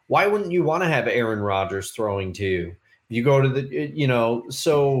Odell, why wouldn't you want to have Aaron Rodgers throwing to you? You go to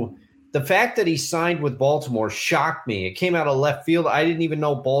so the fact that he signed with Baltimore shocked me. It came out of left field. I didn't even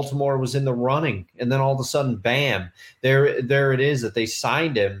know Baltimore was in the running. And then all of a sudden, bam, there it is that they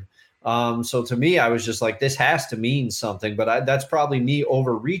signed him. So to me, I was just like, this has to mean something, but that's probably me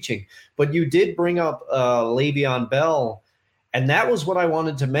overreaching. But you did bring up Le'Veon Bell, and that was what I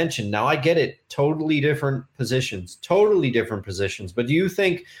wanted to mention. Now I get it. Totally different positions. But do you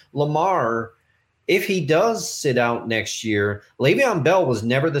think Lamar, if he does sit out next year, Le'Veon Bell was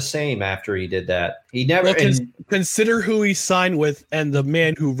never the same after he did that. He never consider who he signed with and the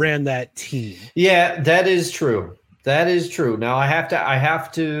man who ran that team. Yeah, that is true. Now I have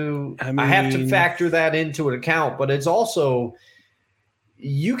to factor that into an account, but it's also,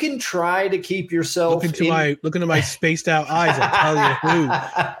 you can try to keep yourself look into my spaced out eyes. I'll tell you who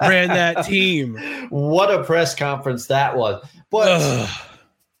ran that team. What a press conference that was.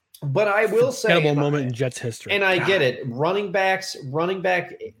 But I will say, incredible moment in Jets history. And I get it. Running backs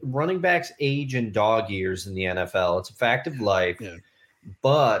age in dog years in the NFL. It's a fact of life. Yeah.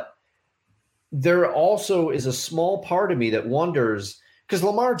 But there also is a small part of me that wonders, because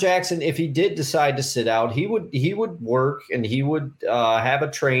Lamar Jackson, if he did decide to sit out, he would work, and he would have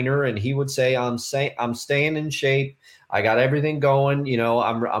a trainer, and he would say, I'm staying in shape. I got everything going.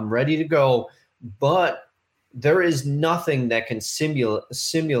 I'm ready to go. But there is nothing that can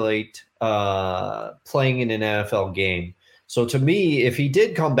simulate playing in an NFL game. So to me, if he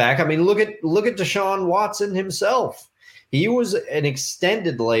did come back, I mean, look at Deshaun Watson himself. He was an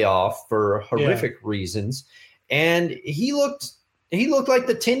extended layoff for horrific reasons, and he looked like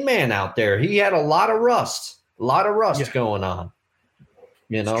the Tin Man out there. He had a lot of rust going on.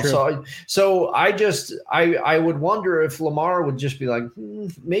 So I would wonder if Lamar would just be like,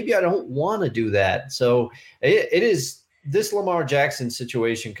 maybe I don't want to do that. So it is, this Lamar Jackson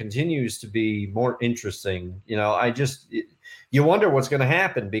situation continues to be more interesting. You wonder what's going to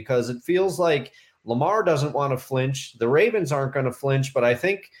happen, because it feels like Lamar doesn't want to flinch. The Ravens aren't going to flinch, but I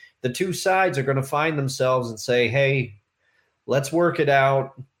think the two sides are going to find themselves and say, hey, let's work it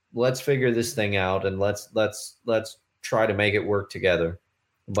out. Let's figure this thing out, and let's try to make it work together.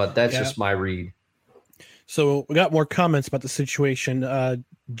 But that's just my read. So we got more comments about the situation.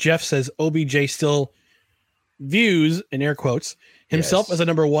 Jeff says OBJ still views, in air quotes, himself as a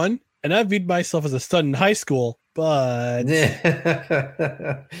number one, and I viewed myself as a stud in high school, but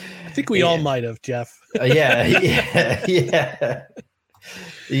I think we all might have, Jeff. Yeah.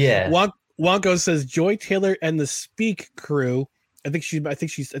 Wonko says Joy Taylor and the Speak crew. I think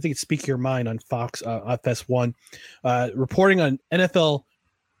it's Speak Your Mind on Fox FS1, reporting on NFL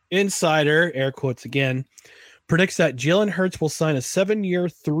Insider, air quotes again, predicts that Jalen Hurts will sign a 7-year,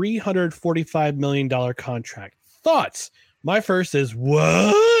 $345 million contract. Thoughts? My first is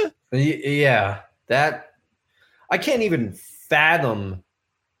what? Yeah, that I can't even fathom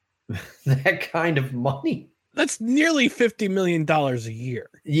that kind of money. That's nearly $50 million a year.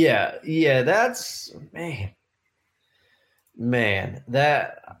 Yeah, that's man,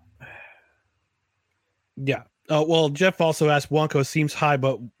 that. Yeah. Well, Jeff also asked, Wonko seems high,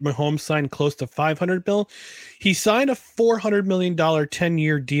 but Mahomes signed close to $500 million. He signed a $400 million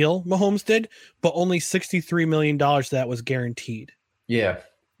 10-year deal, Mahomes did, but only $63 million that was guaranteed. Yeah,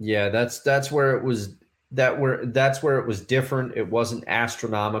 that's where it was. That's where it was different. It wasn't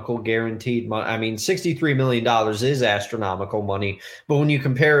astronomical guaranteed money. I mean, $63 million is astronomical money, but when you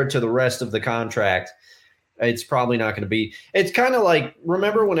compare it to the rest of the contract, it's probably not going to be. It's kind of like,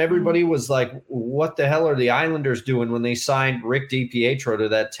 remember when everybody was like, what the hell are the Islanders doing when they signed Rick DiPietro to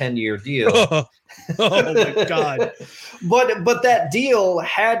that 10-year deal? Oh my God. But that deal,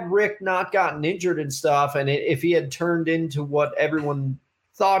 had Rick not gotten injured and stuff, and if he had turned into what everyone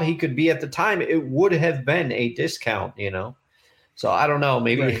thought he could be at the time, it would have been a discount, So I don't know.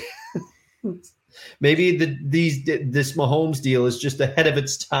 Maybe maybe this Mahomes deal is just ahead of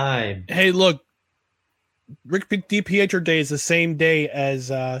its time. Hey, look. Rick DiPietro Day is the same day as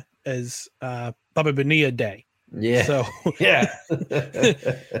Baba Bonilla Day. Yeah. So yeah.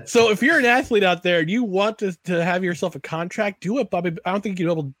 So if you're an athlete out there and you want to have yourself a contract, do it, Bobby. I don't think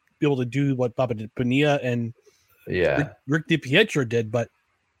you'll be able to do what Baba Bonilla and Rick DiPietro did, but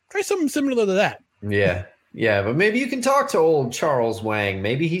try something similar to that. Yeah. Yeah, but maybe you can talk to old Charles Wang.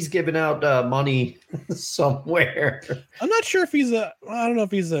 Maybe he's giving out money somewhere. I'm not sure if I don't know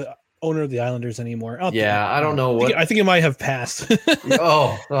if he's a owner of the Islanders anymore. I don't know what. I think he might have passed.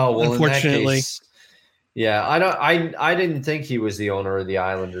 Well, unfortunately. Yeah, I didn't think he was the owner of the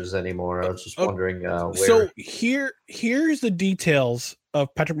Islanders anymore. I was just wondering where. So here's the details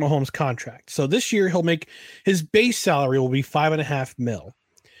of Patrick Mahomes' contract. So this year he'll make his base salary will be $5.5 million.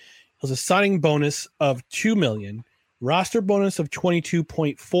 He has a signing bonus of $2 million, roster bonus of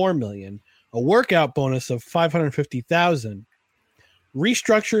 $22.4 million, a workout bonus of $550,000,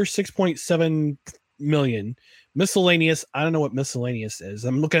 restructure $6.7 million, miscellaneous. I don't know what miscellaneous is.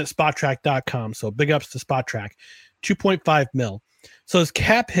 I'm looking at SpotTrack.com, so big ups to SpotTrack. $2.5 million. So his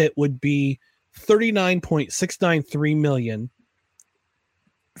cap hit would be $39.693 million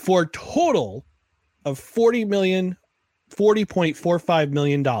for a total of $40.45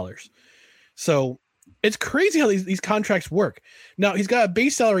 million. So it's crazy how these contracts work. Now he's got a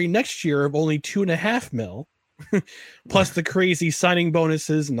base salary next year of only $2.5 million, plus the crazy signing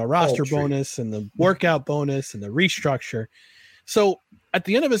bonuses and the roster bonus and the workout bonus and the restructure. So at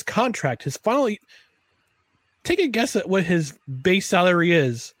the end of his contract, take a guess at what his base salary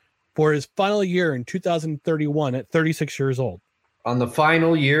is for his final year in 2031 at 36 years old. On the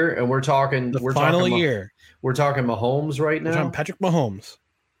final year, and we're talking final year. We're talking Mahomes right now. We're talking Patrick Mahomes.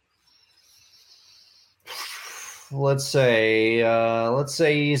 Let's say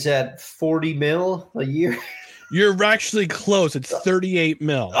he's at 40 mil a year. You're actually close. It's 38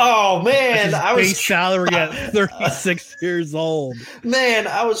 mil. Oh man, I was base salary at 36 years old. Man,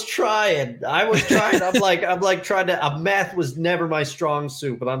 I was trying. I'm like trying to. Math was never my strong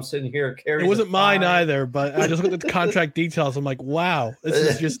suit, but I'm sitting here carrying. It wasn't mine either, but I just looked at the contract details. I'm like, wow, this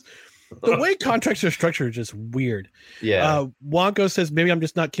is just the way contracts are structured is just weird. Yeah. Wonko says maybe I'm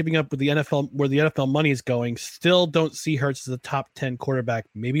just not keeping up with the NFL, where the NFL money is going. Still don't see Hurts as a top 10 quarterback.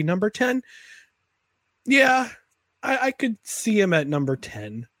 Maybe number 10. Yeah. I could see him at number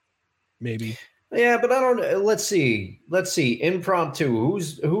 10, maybe. Yeah, but I don't. Let's see. Impromptu.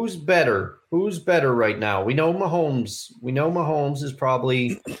 Who's better? Who's better right now? We know Mahomes. Is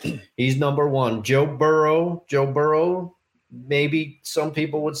probably he's number 1. Joe Burrow. Maybe some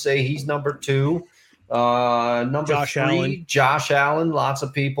people would say he's number 2. Number Josh 3. Allen. Josh Allen. Lots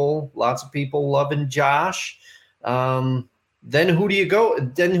of people loving Josh. Then who do you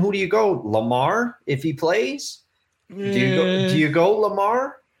go? Lamar if he plays. Do you go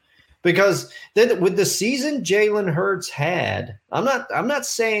Lamar? Because then with the season Jalen Hurts had, I'm not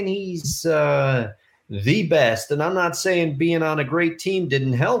saying he's the best, and I'm not saying being on a great team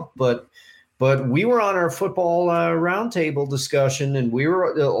didn't help, but we were on our football roundtable discussion, and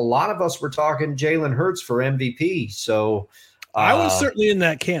a lot of us were talking Jalen Hurts for MVP. So I was certainly in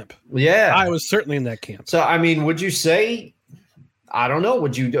that camp. Yeah, I was certainly in that camp. So I mean, would you say? I don't know.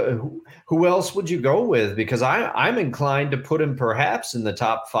 Would you? Who else would you go with? Because I'm inclined to put him perhaps in the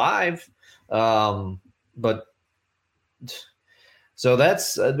top 5. But so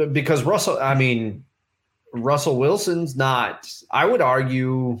that's because Russell. I mean, Russell Wilson's not. I would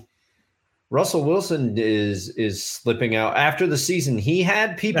argue Russell Wilson is slipping out after the season he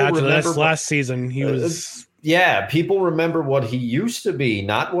had. People remember last season he was. Yeah, people remember what he used to be,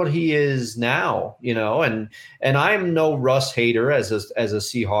 not what he is now, and I'm no Russ hater as a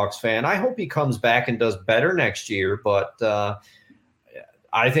Seahawks fan. I hope he comes back and does better next year, but I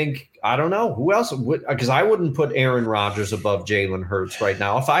don't know who else would, because I wouldn't put Aaron Rodgers above Jalen Hurts right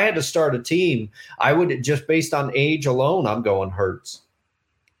now. If I had to start a team, I would, just based on age alone, I'm going Hurts.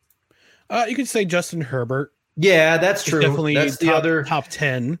 You could say Justin Herbert. Yeah, that's true. Definitely that's the other top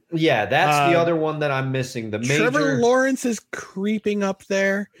 10. Yeah, that's the other one that I'm missing. The major Trevor Lawrence is creeping up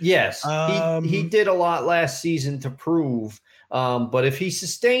there. Yes, he did a lot last season to prove. But if he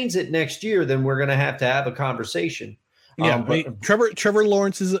sustains it next year, then we're going to have a conversation. Yeah, Trevor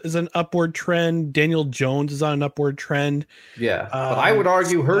Lawrence is an upward trend. Daniel Jones is on an upward trend. Yeah, but I would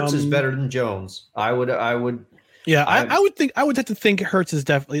argue Hurts is better than Jones. I would. Yeah, I would have to think Hurts is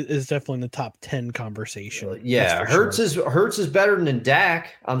definitely in the top 10 conversation. Yeah, Hurts is better than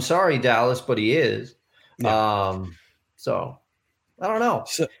Dak. I'm sorry, Dallas, but he is. Yeah. So I don't know.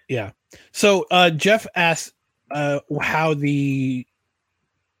 So Jeff asked how the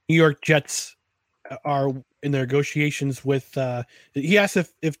New York Jets are in their negotiations with. He asked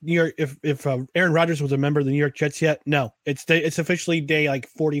if Aaron Rodgers was a member of the New York Jets yet. No, it's officially day like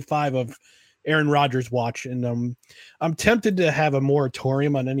 45 of Aaron Rodgers watch, and I'm tempted to have a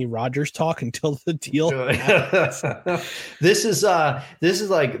moratorium on any Rodgers talk until the deal happens. This is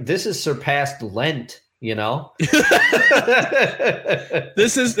surpassed Lent,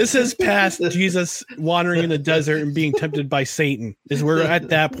 This is past Jesus wandering in the desert and being tempted by Satan. We're at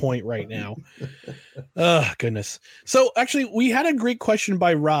that point right now. Oh goodness. So actually we had a great question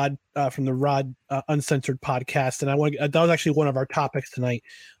by Rod from the Rod Uncensored podcast, and that was actually one of our topics tonight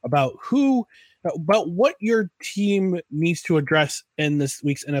about who about what your team needs to address in this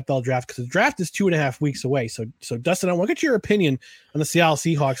week's NFL draft, because the draft is 2.5 weeks away. So Dustin, I want to get your opinion on the Seattle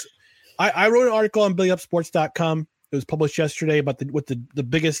Seahawks. I wrote an article on BillyUpSports.com. It was published yesterday about the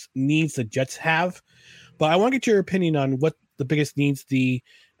biggest needs the Jets have, but I want to get your opinion on what the biggest needs the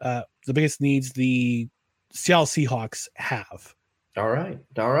Seattle Seahawks have. All right.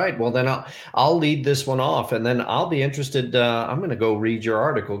 Well, then I'll lead this one off, and then I'll be interested. I'm going to go read your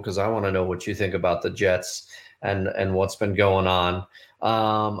article because I want to know what you think about the Jets and what's been going on.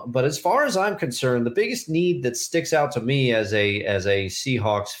 But as far as I'm concerned, the biggest need that sticks out to me as a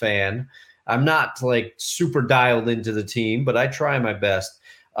Seahawks fan, I'm not like super dialed into the team, but I try my best.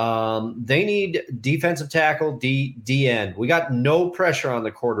 They need defensive tackle, D end. We got no pressure on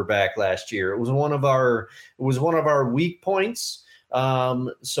the quarterback last year. It was one of our weak points.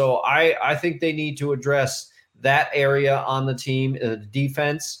 So I think they need to address that area on the team,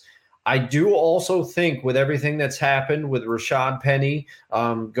 defense. I do also think with everything that's happened with Rashad Penny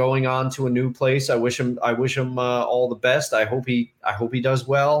going on to a new place, I wish him all the best. I hope he does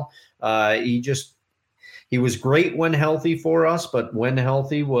well. He was great when healthy for us, but when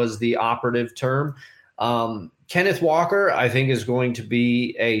healthy was the operative term. Kenneth Walker, I think, is going to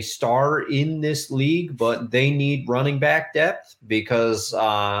be a star in this league, but they need running back depth because,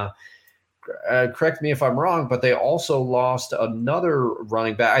 correct me if I'm wrong, but they also lost another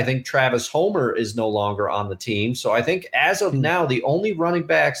running back. I think Travis Homer is no longer on the team. So I think as of now, the only running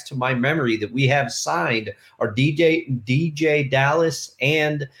backs to my memory that we have signed are DJ Dallas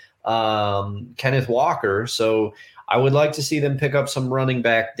and Kenneth Walker. So I would like to see them pick up some running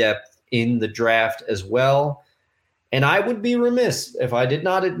back depth in the draft as well. And I would be remiss if I did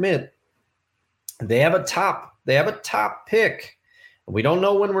not admit they have a top pick. We don't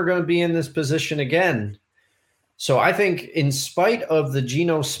know when we're going to be in this position again. So I think in spite of the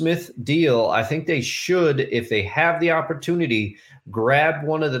Geno Smith deal, I think they should, if they have the opportunity, grab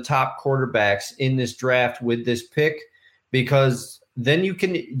one of the top quarterbacks in this draft with this pick, because then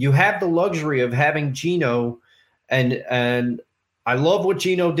you have the luxury of having Geno, and I love what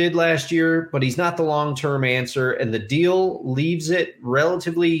Geno did last year, but he's not the long-term answer, and the deal leaves it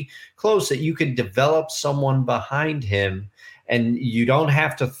relatively close that you can develop someone behind him, and you don't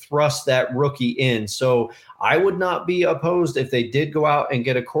have to thrust that rookie in. So I would not be opposed if they did go out and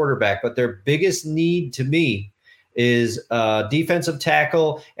get a quarterback, but their biggest need to me is defensive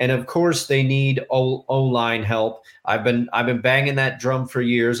tackle, and of course they need O-line help. I've been banging that drum for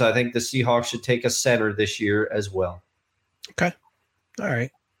years. I think the Seahawks should take a center this year as well. Okay. All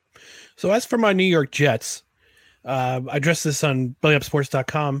right. So as for my New York Jets, I addressed this on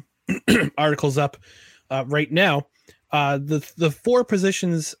BellyUpSports.com. Articles up right now. The four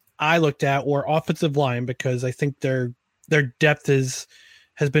positions I looked at were offensive line, because I think their depth has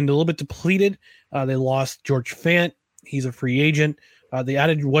been a little bit depleted. They lost George Fant. He's a free agent. They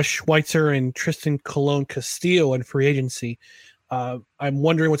added Wes Schweitzer and Tristan Colon Castillo in free agency. I'm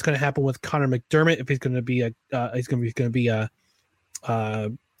wondering what's going to happen with Connor McDermott, if he's going to be a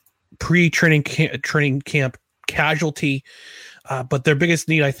pre-training training camp casualty. But their biggest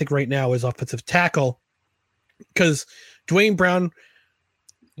need, I think, right now is offensive tackle, because Dwayne Brown,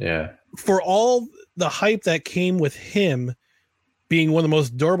 for all the hype that came with him being one of the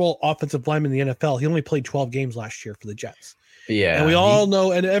most durable offensive linemen in the NFL, he only played 12 games last year for the Jets. Yeah. And we all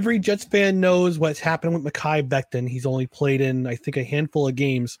know, and every Jets fan knows what's happened with Mekhi Becton. He's only played in, I think, a handful of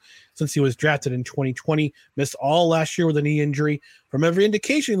games since he was drafted in 2020. Missed all last year with a knee injury. From every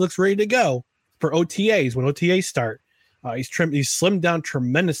indication, he looks ready to go for OTAs when OTAs start. He's slimmed down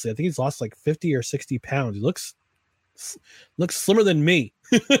tremendously. I think he's lost like 50 or 60 pounds. He looks slimmer than me.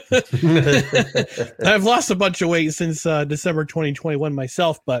 I've lost a bunch of weight since December 2021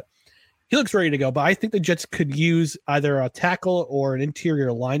 myself, but he looks ready to go. But I think the Jets could use either a tackle or an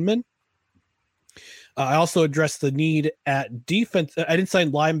interior lineman. I also addressed the need at defense. I didn't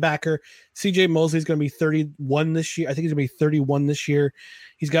sign linebacker. CJ Mosley is going to be 31 this year. I think he's going to be 31 this year.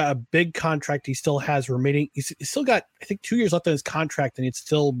 He's got a big contract he still has remaining. He's still got, I think, 2 years left on his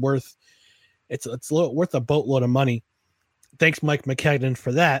worth a boatload of money. Thanks, Mike McCagnon,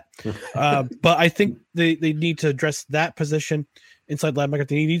 for that. But I think they need to address that position inside linebacker.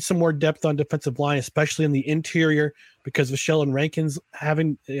 They need some more depth on defensive line, especially in the interior, because of Sheldon Rankins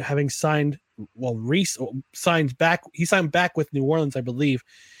having signed, Reese signed back. He signed back with New Orleans, I believe.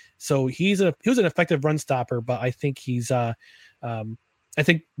 So he was an effective run stopper, but I think I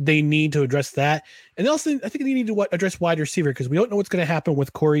think they need to address that. And also, I think they need to address wide receiver, because we don't know what's going to happen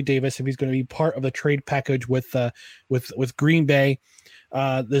with Corey Davis, if he's going to be part of the trade package with Green Bay.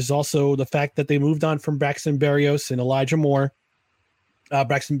 There's also the fact that they moved on from Braxton Berrios and Elijah Moore.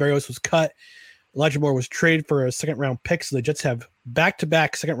 Braxton Berrios was cut Elijah Moore was traded for a second-round pick, so the Jets have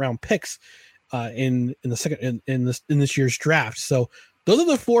back-to-back second-round picks in this year's draft. So those are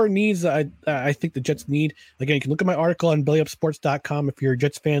the 4 needs that I think the Jets need. Again, you can look at my article on bellyupsports.com if you're a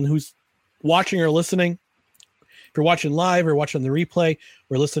Jets fan who's watching or listening. If you're watching live or watching the replay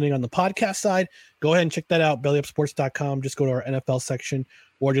or listening on the podcast side, go ahead and check that out, bellyupsports.com. Just go to our NFL section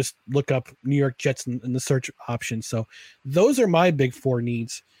or just look up New York Jets in the search option. So those are my big 4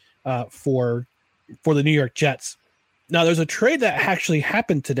 needs for the New York Jets. Now, there's a trade that actually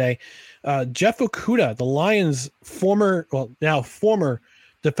happened today. Jeff Okudah, the Lions' former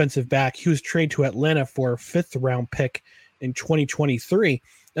defensive back, he was traded to Atlanta for a 5th-round pick in 2023.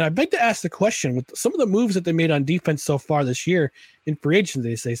 And I'd like to ask the question, with some of the moves that they made on defense so far this year in free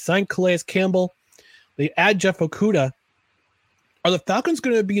agency, they signed Calais Campbell, they add Jeff Okudah. Are the Falcons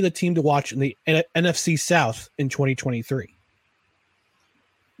going to be the team to watch in the NFC South in 2023?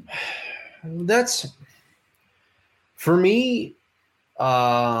 That's, for me,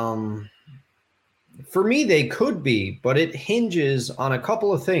 they could be, but it hinges on a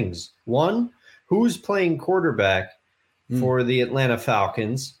couple of things. One, who's playing quarterback for the Atlanta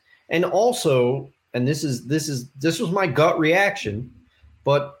Falcons, and also, and this was my gut reaction,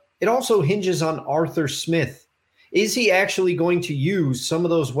 but it also hinges on Arthur Smith. Is he actually going to use some of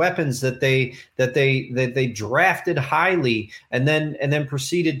those weapons that they drafted highly and then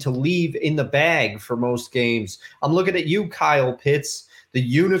proceeded to leave in the bag for most games? I'm looking at you, Kyle Pitts, the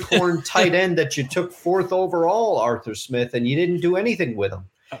unicorn tight end that you took 4th overall, Arthur Smith, and you didn't do anything with him.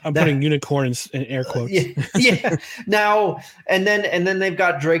 I'm putting unicorns in air quotes. Yeah. Now and then they've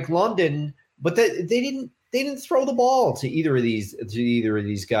got Drake London, but they didn't throw the ball to either of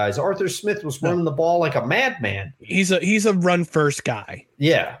these guys. Arthur Smith was running the ball like a madman. He's a run first guy.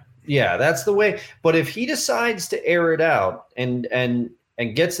 Yeah, that's the way. But if he decides to air it out and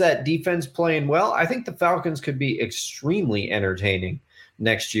gets that defense playing well, I think the Falcons could be extremely entertaining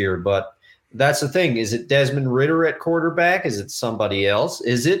next year. But that's the thing. Is it Desmond Ridder at quarterback? Is it somebody else?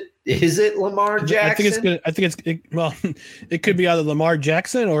 Is it Lamar Jackson? It could be either Lamar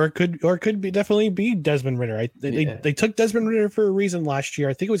Jackson or it could be definitely be Desmond Ridder. They took Desmond Ridder for a reason last year.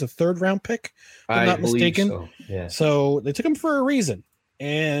 I think it was a 3rd-round pick, if I'm not mistaken. So. Yeah. So they took him for a reason.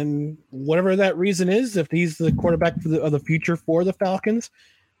 And whatever that reason is, if he's the quarterback of the future for the Falcons,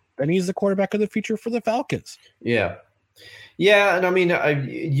 then he's the quarterback of the future for the Falcons. Yeah. Yeah, and I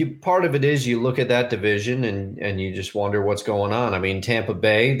mean, part of it is you look at that division and you just wonder what's going on. I mean, Tampa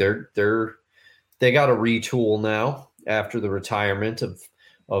Bay, they got to retool now after the retirement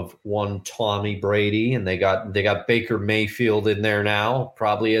of one Tommy Brady, and they got Baker Mayfield in there now,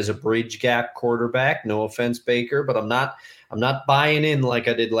 probably as a bridge gap quarterback. No offense, Baker, but I'm not buying in like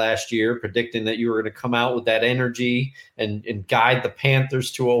I did last year, predicting that you were going to come out with that energy and guide the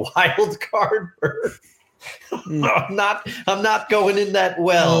Panthers to a wild card berth. I'm not going in that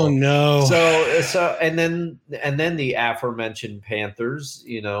well. Oh no. So and then the aforementioned Panthers,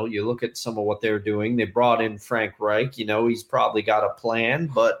 you look at some of what they're doing. They brought in Frank Reich, he's probably got a plan,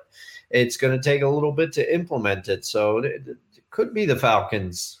 but it's going to take a little bit to implement it. So it could be the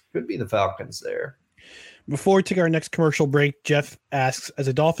Falcons. There. Before we take our next commercial break, Jeff asks, as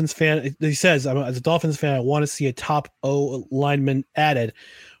a Dolphins fan, he says, as a Dolphins fan, I want to see a top O lineman added.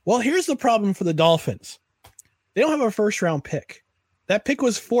 Well, here's the problem for the Dolphins. They don't have a 1st-round pick. That pick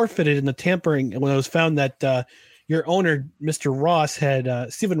was forfeited in the tampering when it was found that your owner, Mr. Ross,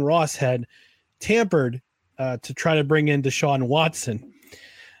 Stephen Ross, had tampered to try to bring in Deshaun Watson.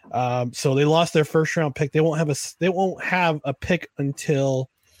 So they lost their 1st-round pick. They won't have a pick until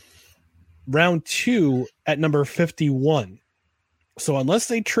round 2 at number 51. So unless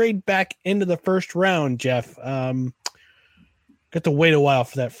they trade back into the 1st round, Jeff, got to wait a while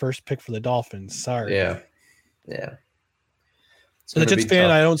for that 1st pick for the Dolphins. Sorry. Yeah. As a Jets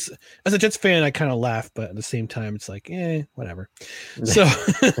fan, I kind of laugh, but at the same time, it's like, whatever. So,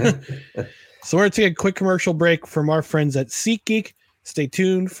 so we're going to take a quick commercial break from our friends at SeatGeek. Stay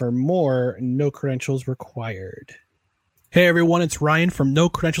tuned for more No Credentials Required. Hey everyone, it's Ryan from No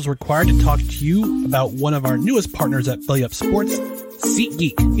Credentials Required to talk to you about one of our newest partners at Belly Up Sports,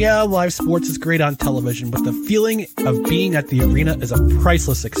 SeatGeek. Yeah, live sports is great on television, but the feeling of being at the arena is a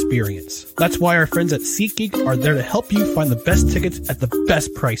priceless experience. That's why our friends at SeatGeek are there to help you find the best tickets at the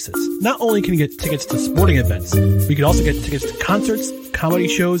best prices. Not only can you get tickets to sporting events, but you can also get tickets to concerts, comedy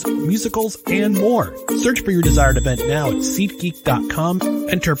shows, musicals, and more. Search for your desired event now at SeatGeek.com,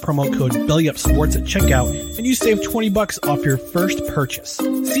 enter promo code BellyUpSports at checkout, and you save $20 off your first purchase.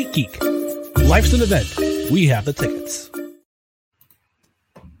 SeatGeek. Life's an event. We have the tickets.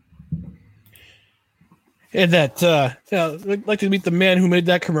 And that, I'd like to meet the man who made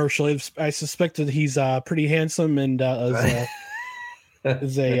that commercial. I suspect that he's pretty handsome and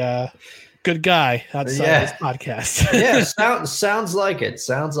is a good guy outside of this podcast. Yeah, sounds like it.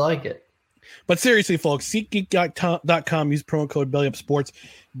 Sounds like it. But seriously, folks, SeatGeek.com, use promo code BellyUpSports,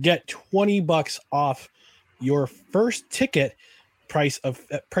 get $20 off your first ticket priced out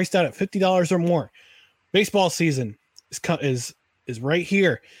at $50 or more. Baseball season is right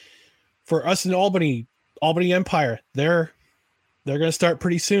here for us in Albany Empire. They're going to start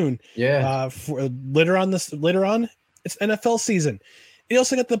pretty soon. Yeah. For later on, it's NFL season. You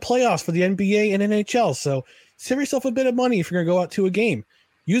also got the playoffs for the NBA and NHL. So save yourself a bit of money if you're going to go out to a game.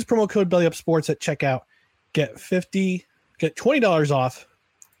 Use promo code BellyUpSports at checkout. Get $20 off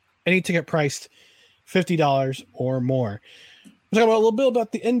any ticket priced $50 or more. We're talking about a little bit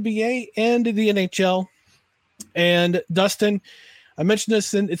about the NBA and the NHL. And Dustin, I mentioned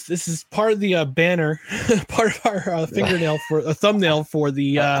this, and this is part of the banner, part of our fingernail for a thumbnail for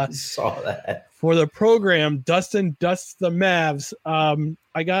the I saw that for the program. Dustin dusts the Mavs.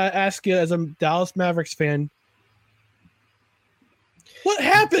 I gotta ask you, as a Dallas Mavericks fan, what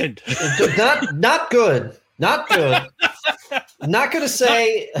happened? Not good. Not good. Not going to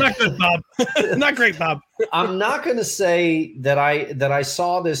say not good, Bob. Not great, Bob. I'm not going to say that I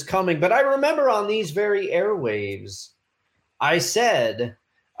saw this coming, but I remember on these very airwaves, I said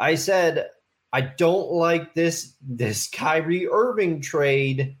I don't like this Kyrie Irving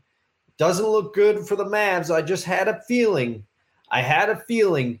trade. Doesn't look good for the Mavs. I just had a feeling.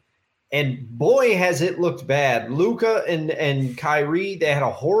 And boy, has it looked bad. Luka and Kyrie, they had a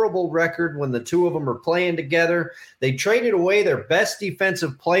horrible record when the two of them were playing together. They traded away their best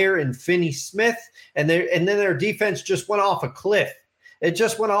defensive player in Finney Smith, and then their defense just went off a cliff. It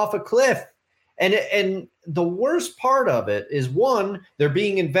just went off a cliff. And the worst part of it is, one, they're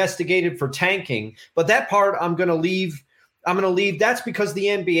being investigated for tanking, but that part I'm going to leave. That's because the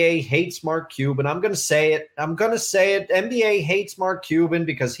NBA hates Mark Cuban. I'm going to say it. NBA hates Mark Cuban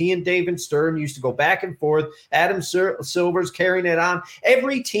because he and David Stern used to go back and forth. Adam Silver's carrying it on.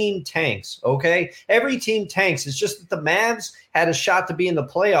 Every team tanks, okay? Every team tanks. It's just that the Mavs had a shot to be in the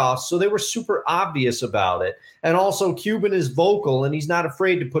playoffs, so they were super obvious about it. And also, Cuban is vocal, and he's not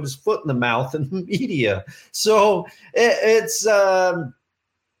afraid to put his foot in the mouth in the media. So it's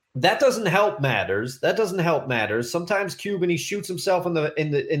that doesn't help matters. Sometimes Cuban, he shoots himself in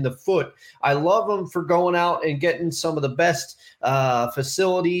the foot. I love him for going out and getting some of the best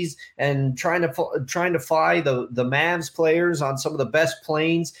facilities and trying to fly the Mavs players on some of the best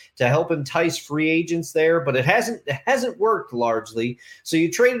planes to help entice free agents there. But it hasn't worked largely. So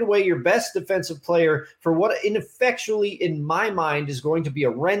you traded away your best defensive player for what ineffectually, in my mind, is going to be a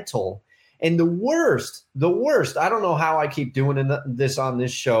rental. And the worst, I don't know how I keep doing this on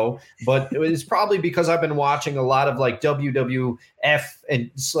this show, but it's probably because I've been watching a lot of like WWF and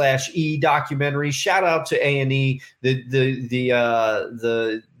 /E documentaries. Shout out to A&E, the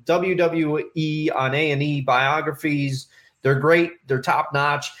WWE on A&E biographies. They're great. They're top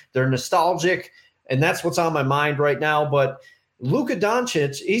notch. They're nostalgic. And that's what's on my mind right now. But Luka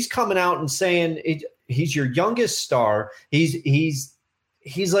Doncic, he's coming out and saying he's your youngest star.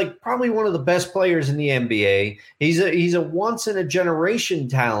 He's like probably one of the best players in the NBA. He's a once in a generation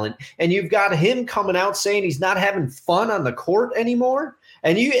talent, and you've got him coming out saying he's not having fun on the court anymore.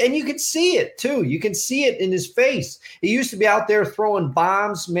 And you can see it too. You can see it in his face. He used to be out there throwing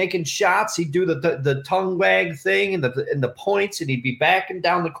bombs, making shots. He'd do the tongue wag thing and the points, and he'd be backing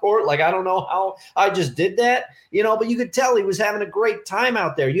down the court like, I don't know how I just did that, but you could tell he was having a great time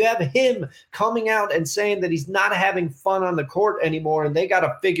out there. You have him coming out and saying that he's not having fun on the court anymore, and they got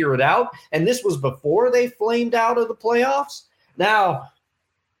to figure it out. And this was before they flamed out of the playoffs. Now,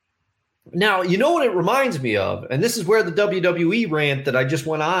 you know what it reminds me of, and this is where the WWE rant that I just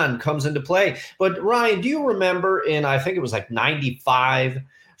went on comes into play. But Ryan, do you remember I think it was like 95,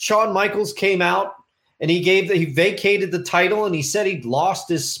 Shawn Michaels came out and he vacated the title and he said he'd lost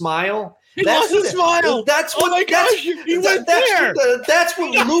his smile. He lost his smile. That's what. Oh my gosh, he went there. That's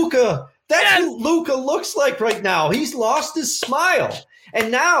what Luka. That's what Luka looks like right now. He's lost his smile. And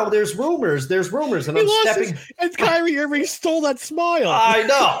now there's rumors, and and Kyrie Irving stole that smile. I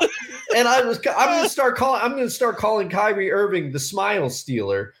know. And I'm going to start calling Kyrie Irving the smile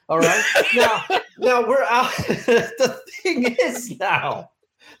stealer. All right. Now we're out. The thing is now,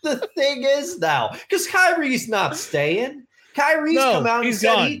 because Kyrie's not staying. Kyrie's come out and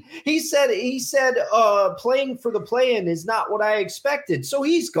said he said playing for the play-in is not what I expected. So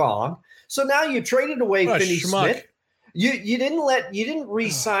he's gone. So now you traded away Finney Smith. You didn't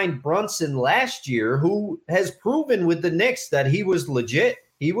re-sign Brunson last year, who has proven with the Knicks that he was legit.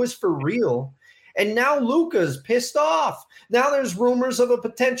 He was for real. And now Luka's pissed off. Now there's rumors of a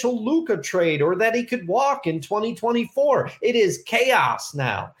potential Luka trade or that he could walk in 2024. It is chaos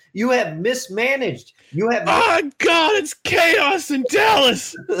now. You have mismanaged. Oh, God, it's chaos in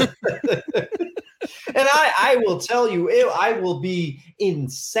Dallas. And I will tell you, I will be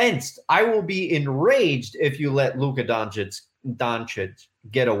incensed. I will be enraged if you let Luka Doncic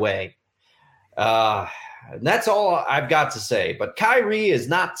get away. And that's all I've got to say. But Kyrie is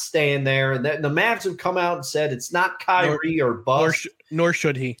not staying there. The Mavs have come out and said it's not Kyrie or bust. Nor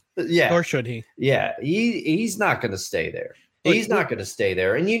should he. Yeah. Nor should he. Yeah. He's not going to stay there. He's not going to stay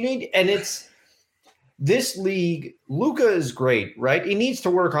there. And it's this league. Luka is great, right? He needs to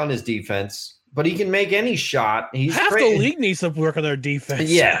work on his defense, but he can make any shot. Half the league needs to work on their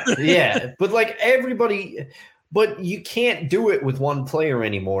defense. Yeah. Yeah. But like everybody. But you can't do it with one player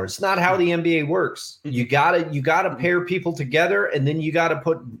anymore. It's not how the NBA works. You gotta pair people together, and then you gotta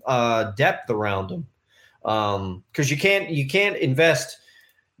put depth around them. Because you can't invest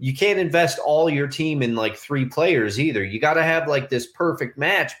all your team in like 3 players either. You got to have like this perfect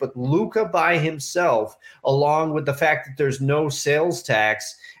match. But Luka by himself, along with the fact that there's no sales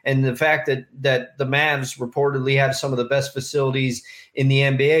tax and the fact that the Mavs reportedly have some of the best facilities in the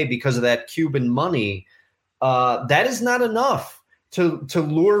NBA because of that Cuban money. That is not enough to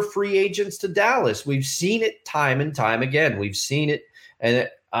lure free agents to Dallas. We've seen it time and time again. We've seen it, and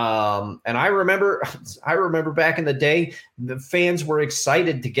I remember back in the day, the fans were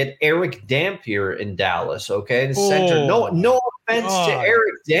excited to get Eric Dampier in Dallas. Okay, the center. No offense to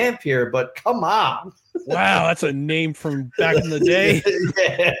Eric Dampier, but come on. Wow, that's a name from back in the day.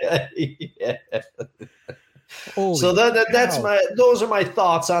 Yeah. So those are my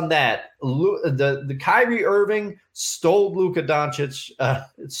thoughts on that. The Kyrie Irving stole Luka Doncic,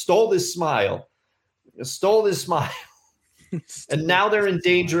 stole his smile, and now they're in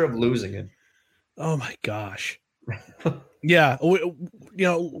danger of losing him. Oh my gosh! Yeah,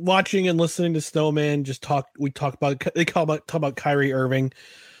 watching and listening to Snowman they talk about Kyrie Irving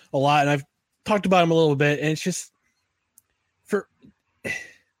a lot, and I've talked about him a little bit, and it's just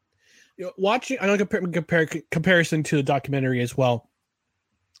watching, I don't comparison to the documentary as well.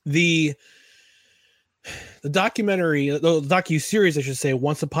 The documentary, the docu-series, I should say,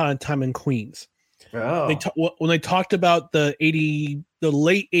 Once Upon a Time in Queens. Oh. When they talked about the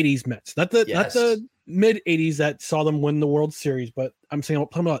late 80s Mets, not the mid 80s that saw them win the World Series, but I'm talking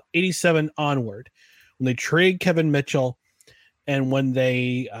about 87 onward, when they traded Kevin Mitchell, and when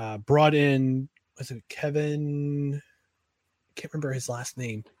they brought in, was it Kevin? I can't remember his last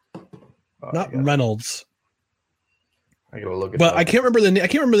name. Not Reynolds. I gotta look at. But I can't remember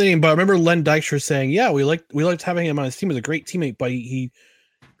the name. But I remember Len Dykstra saying, "Yeah, we liked having him on his team. He was a great teammate, but he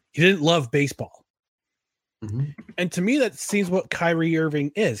didn't love baseball." Mm-hmm. And to me, that seems what Kyrie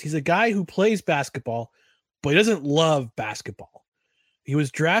Irving is. He's a guy who plays basketball, but he doesn't love basketball. He was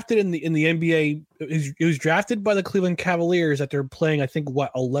drafted in the NBA. He was drafted by the Cleveland Cavaliers after playing, I think,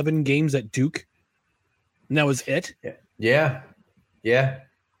 11 games at Duke, and that was it. Yeah.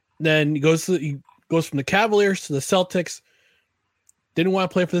 Then he goes from the Cavaliers to the Celtics. Didn't want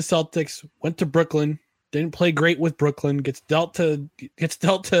to play for the Celtics. Went to Brooklyn. Didn't play great with Brooklyn. Gets dealt to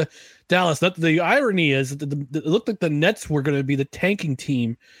Dallas. The irony is that it looked like the Nets were going to be the tanking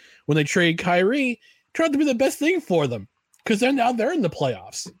team when they traded Kyrie. Turned out to be the best thing for them because they're in the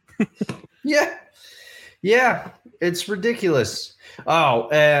playoffs. Yeah. It's ridiculous.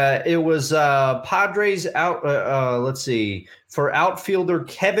 It was Padres out. Let's see, for outfielder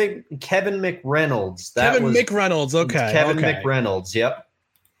Kevin McReynolds. McReynolds. Okay. Kevin McReynolds. Yep.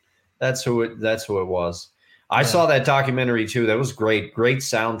 That's who it was. I saw that documentary too. That was great. Great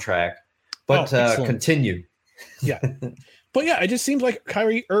soundtrack. But continue. Yeah. But yeah, it just seems like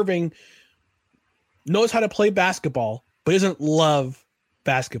Kyrie Irving knows how to play basketball, but doesn't love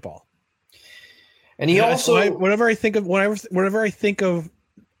basketball. And he also, whenever I think of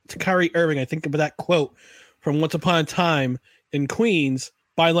Kyrie Irving, I think of that quote from Once Upon a Time in Queens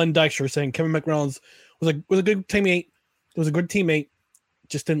by Len Dykstra saying Kevin McReynolds was a good teammate. It was a good teammate,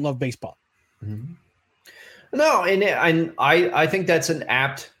 just didn't love baseball. Mm-hmm. No, and I think that's an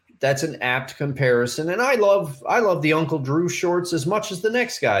apt comparison. And I love the Uncle Drew shorts as much as the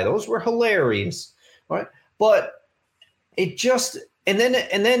next guy. Those were hilarious, right? But it just. And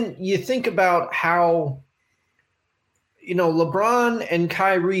then you think about how, LeBron and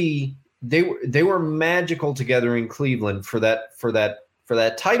Kyrie, they were magical together in Cleveland for that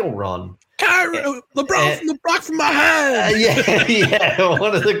title run. LeBron from the block from my hand. Yeah,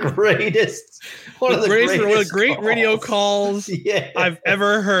 one of the greatest. One of the great radio calls I've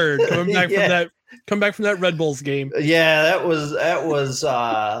ever heard coming back from Come back from that Red Bulls game. Yeah, that was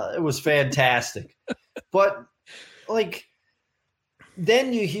it was fantastic. But like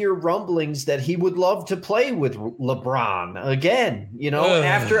then you hear rumblings that he would love to play with LeBron again,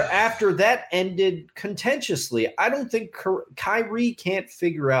 after that ended contentiously. I don't think Kyrie can't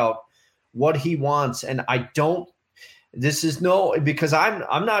figure out what he wants, and because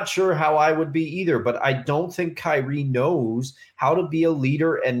I'm not sure how I would be either, but I don't think Kyrie knows how to be a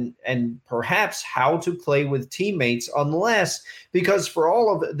leader and perhaps how to play with teammates because for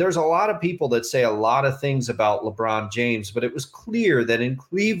all of it, there's a lot of people that say a lot of things about LeBron James, but it was clear that in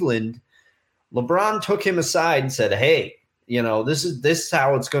Cleveland, LeBron took him aside and said, hey, this is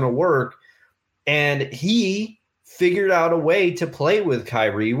how it's going to work. And he figured out a way to play with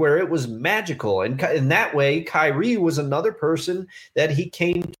Kyrie where it was magical. And in that way, Kyrie was another person that he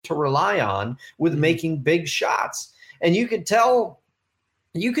came to rely on with making big shots. And you could tell,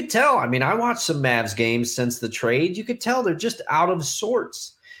 I mean, I watched some Mavs games since the trade. You could tell they're just out of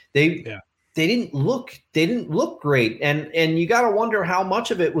sorts. They didn't look great. And you got to wonder how much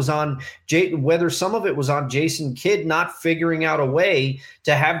of it was on whether some of it was on Jason Kidd not figuring out a way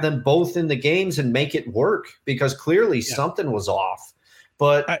to have them both in the games and make it work, because clearly something was off.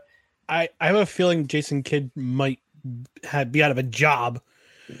 But I have a feeling Jason Kidd might be out of a job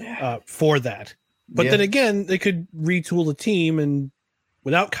for that. But then again, they could retool the team and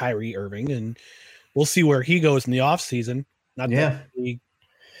without Kyrie Irving, and we'll see where he goes in the offseason.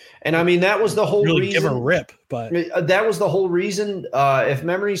 And I mean, that was the whole really reason. Give a rip, but that was the whole reason, if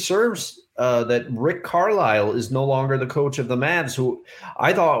memory serves, that Rick Carlisle is no longer the coach of the Mavs, who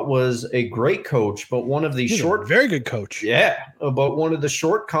I thought was a great coach, but one of the very good coach. Yeah, but one of the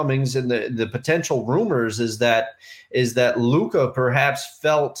shortcomings and the potential rumors is that Luka perhaps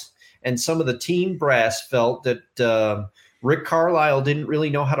felt, and some of the team brass felt that Rick Carlisle didn't really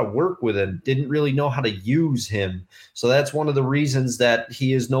know how to work with him, didn't really know how to use him. So that's one of the reasons that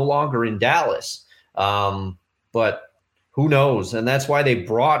he is no longer in Dallas. But who knows? And that's why they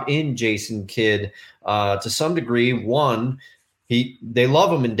brought in Jason Kidd to some degree. One, they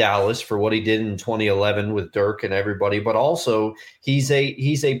love him in Dallas for what he did in 2011 with Dirk and everybody, but also he's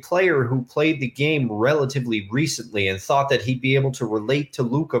a player who played the game relatively recently and thought that he'd be able to relate to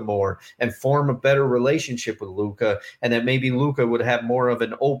Luka more and form a better relationship with Luka, and that maybe Luka would have more of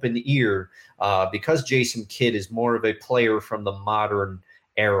an open ear because Jason Kidd is more of a player from the modern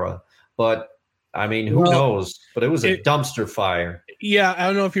era. But I mean, who knows? But it was a dumpster fire. Yeah, I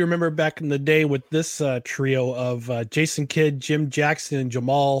don't know if you remember back in the day with this trio of Jason Kidd, Jim Jackson, and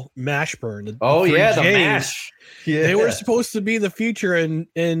Jamal Mashburn. The Mash. Yeah. They were supposed to be the future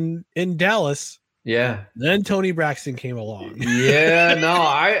in Dallas. Yeah. Then Tony Braxton came along. Yeah, no,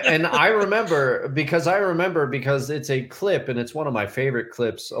 I remember because it's a clip and it's one of my favorite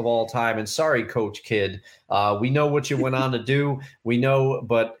clips of all time. And sorry, Coach Kidd, we know what you went on to do. We know,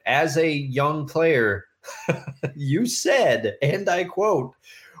 but as a young player, you said, and I quote,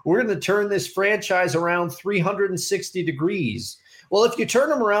 "We're going to turn this franchise around 360 degrees." Well, if you turn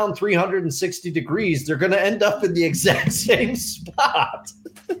them around 360 degrees, they're going to end up in the exact same spot.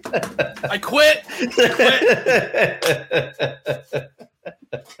 I quit.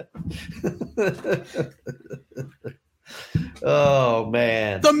 Oh,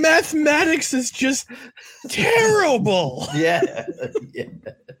 man. The mathematics is just terrible. Yeah.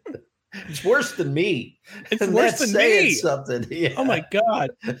 It's worse than me. It's worse than me. Something. Yeah. Oh my God.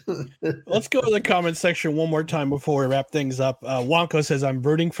 Let's go to the comment section one more time before we wrap things up. Wonko says, I'm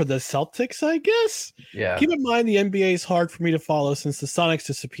rooting for the Celtics, I guess. Yeah. Keep in mind the NBA is hard for me to follow since the Sonics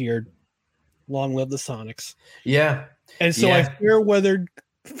disappeared. Long live the Sonics. Yeah. And so I fair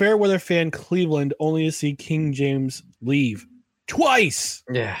weather fan Cleveland only to see King James leave. Twice.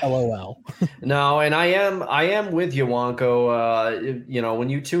 Yeah. LOL. No, and I am with you, Wonko. When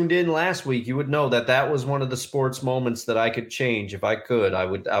you tuned in last week, you would know that was one of the sports moments that I could change if I could. I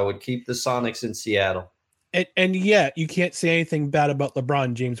would keep the Sonics in Seattle. And yet you can't say anything bad about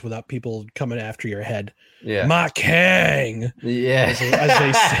LeBron James without people coming after your head. Yeah. Ma Kang. Yeah. As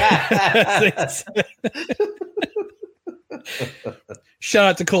they say. Shout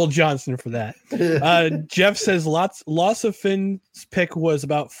out to Cole Johnson for that. Jeff says loss of Finn's pick was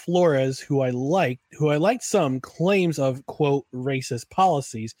about Flores, who I liked some claims of quote racist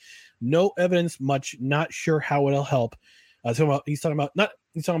policies. No evidence much, not sure how it'll help. He's talking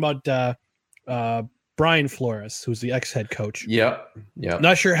about Brian Flores, who's the ex-head coach. Yep.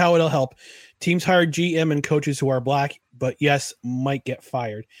 Not sure how it'll help. Teams hired GM and coaches who are black, but yes, might get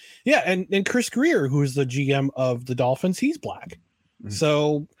fired. Yeah, and Chris Greer, who's the GM of the Dolphins, he's black. Mm-hmm.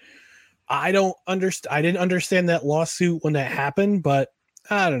 So I didn't understand that lawsuit when that happened, but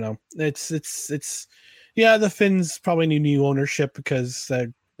I don't know. It's yeah, the Finns probably need new ownership because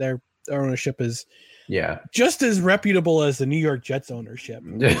their ownership is just as reputable as the New York Jets ownership.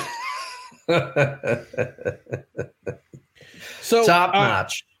 So top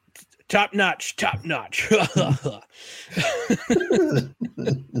notch.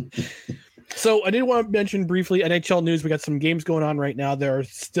 So I did want to mention briefly NHL news. We got some games going on right now. There are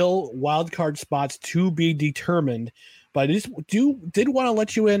still wild card spots to be determined, but I just did want to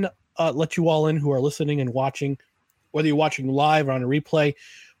let you all in who are listening and watching, whether you're watching live or on a replay.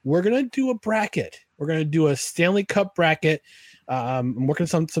 We're gonna do a bracket. We're gonna do a Stanley Cup bracket. I'm working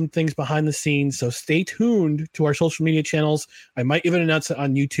on some things behind the scenes, so stay tuned to our social media channels. I might even announce it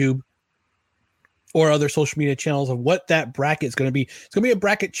on YouTube or other social media channels of what that bracket is going to be. It's going to be a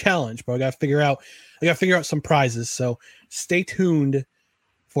bracket challenge, but I got to figure out some prizes. So stay tuned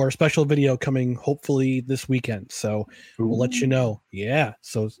for a special video coming hopefully this weekend. So we'll let you know. Yeah.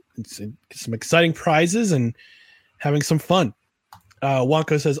 So it's some exciting prizes and having some fun.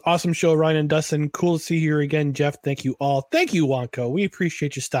 Wonko says, awesome show, Ryan and Dustin. Cool to see you here again, Jeff. Thank you all. Thank you, Wonko. We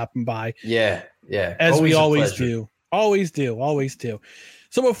appreciate you stopping by. Yeah. As we always do. Always do.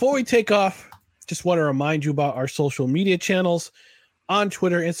 So before we take off, just want to remind you about our social media channels on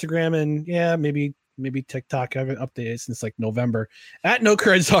Twitter, Instagram, and maybe TikTok. I haven't updated since like November at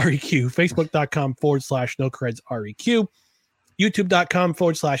NoCredsREQ, Facebook.com/NoCredsREQ,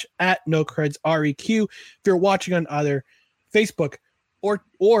 YouTube.com/at NoCredsREQ. If you're watching on either Facebook or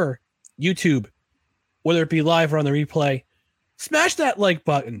YouTube, whether it be live or on the replay, smash that like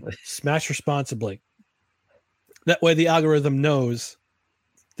button. Smash responsibly. That way the algorithm knows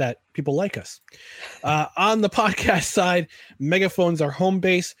that people like us. On the podcast side, Megaphone's our home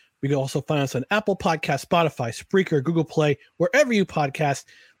base. You can also find us on Apple Podcasts, Spotify, Spreaker, Google Play, wherever you podcast.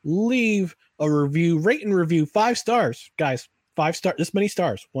 Leave a review, rate and review 5 stars, guys. 5 stars. This many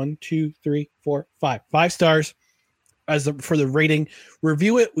stars. 1, 2, 3, 4, 5. 5 stars for the rating.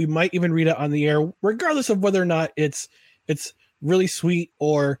 Review it. We might even read it on the air, regardless of whether or not it's really sweet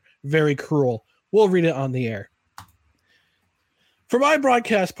or very cruel. We'll read it on the air. For my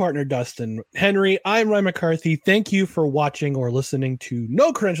broadcast partner, Dustin Henry, I'm Ryan McCarthy. Thank you for watching or listening to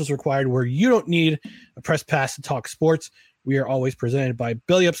No Credentials Required, where you don't need a press pass to talk sports. We are always presented by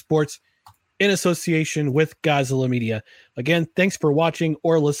Belly Up Sports in association with Godzilla Media. Again, thanks for watching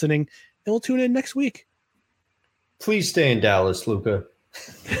or listening, and we'll tune in next week. Please stay in Dallas, Luca.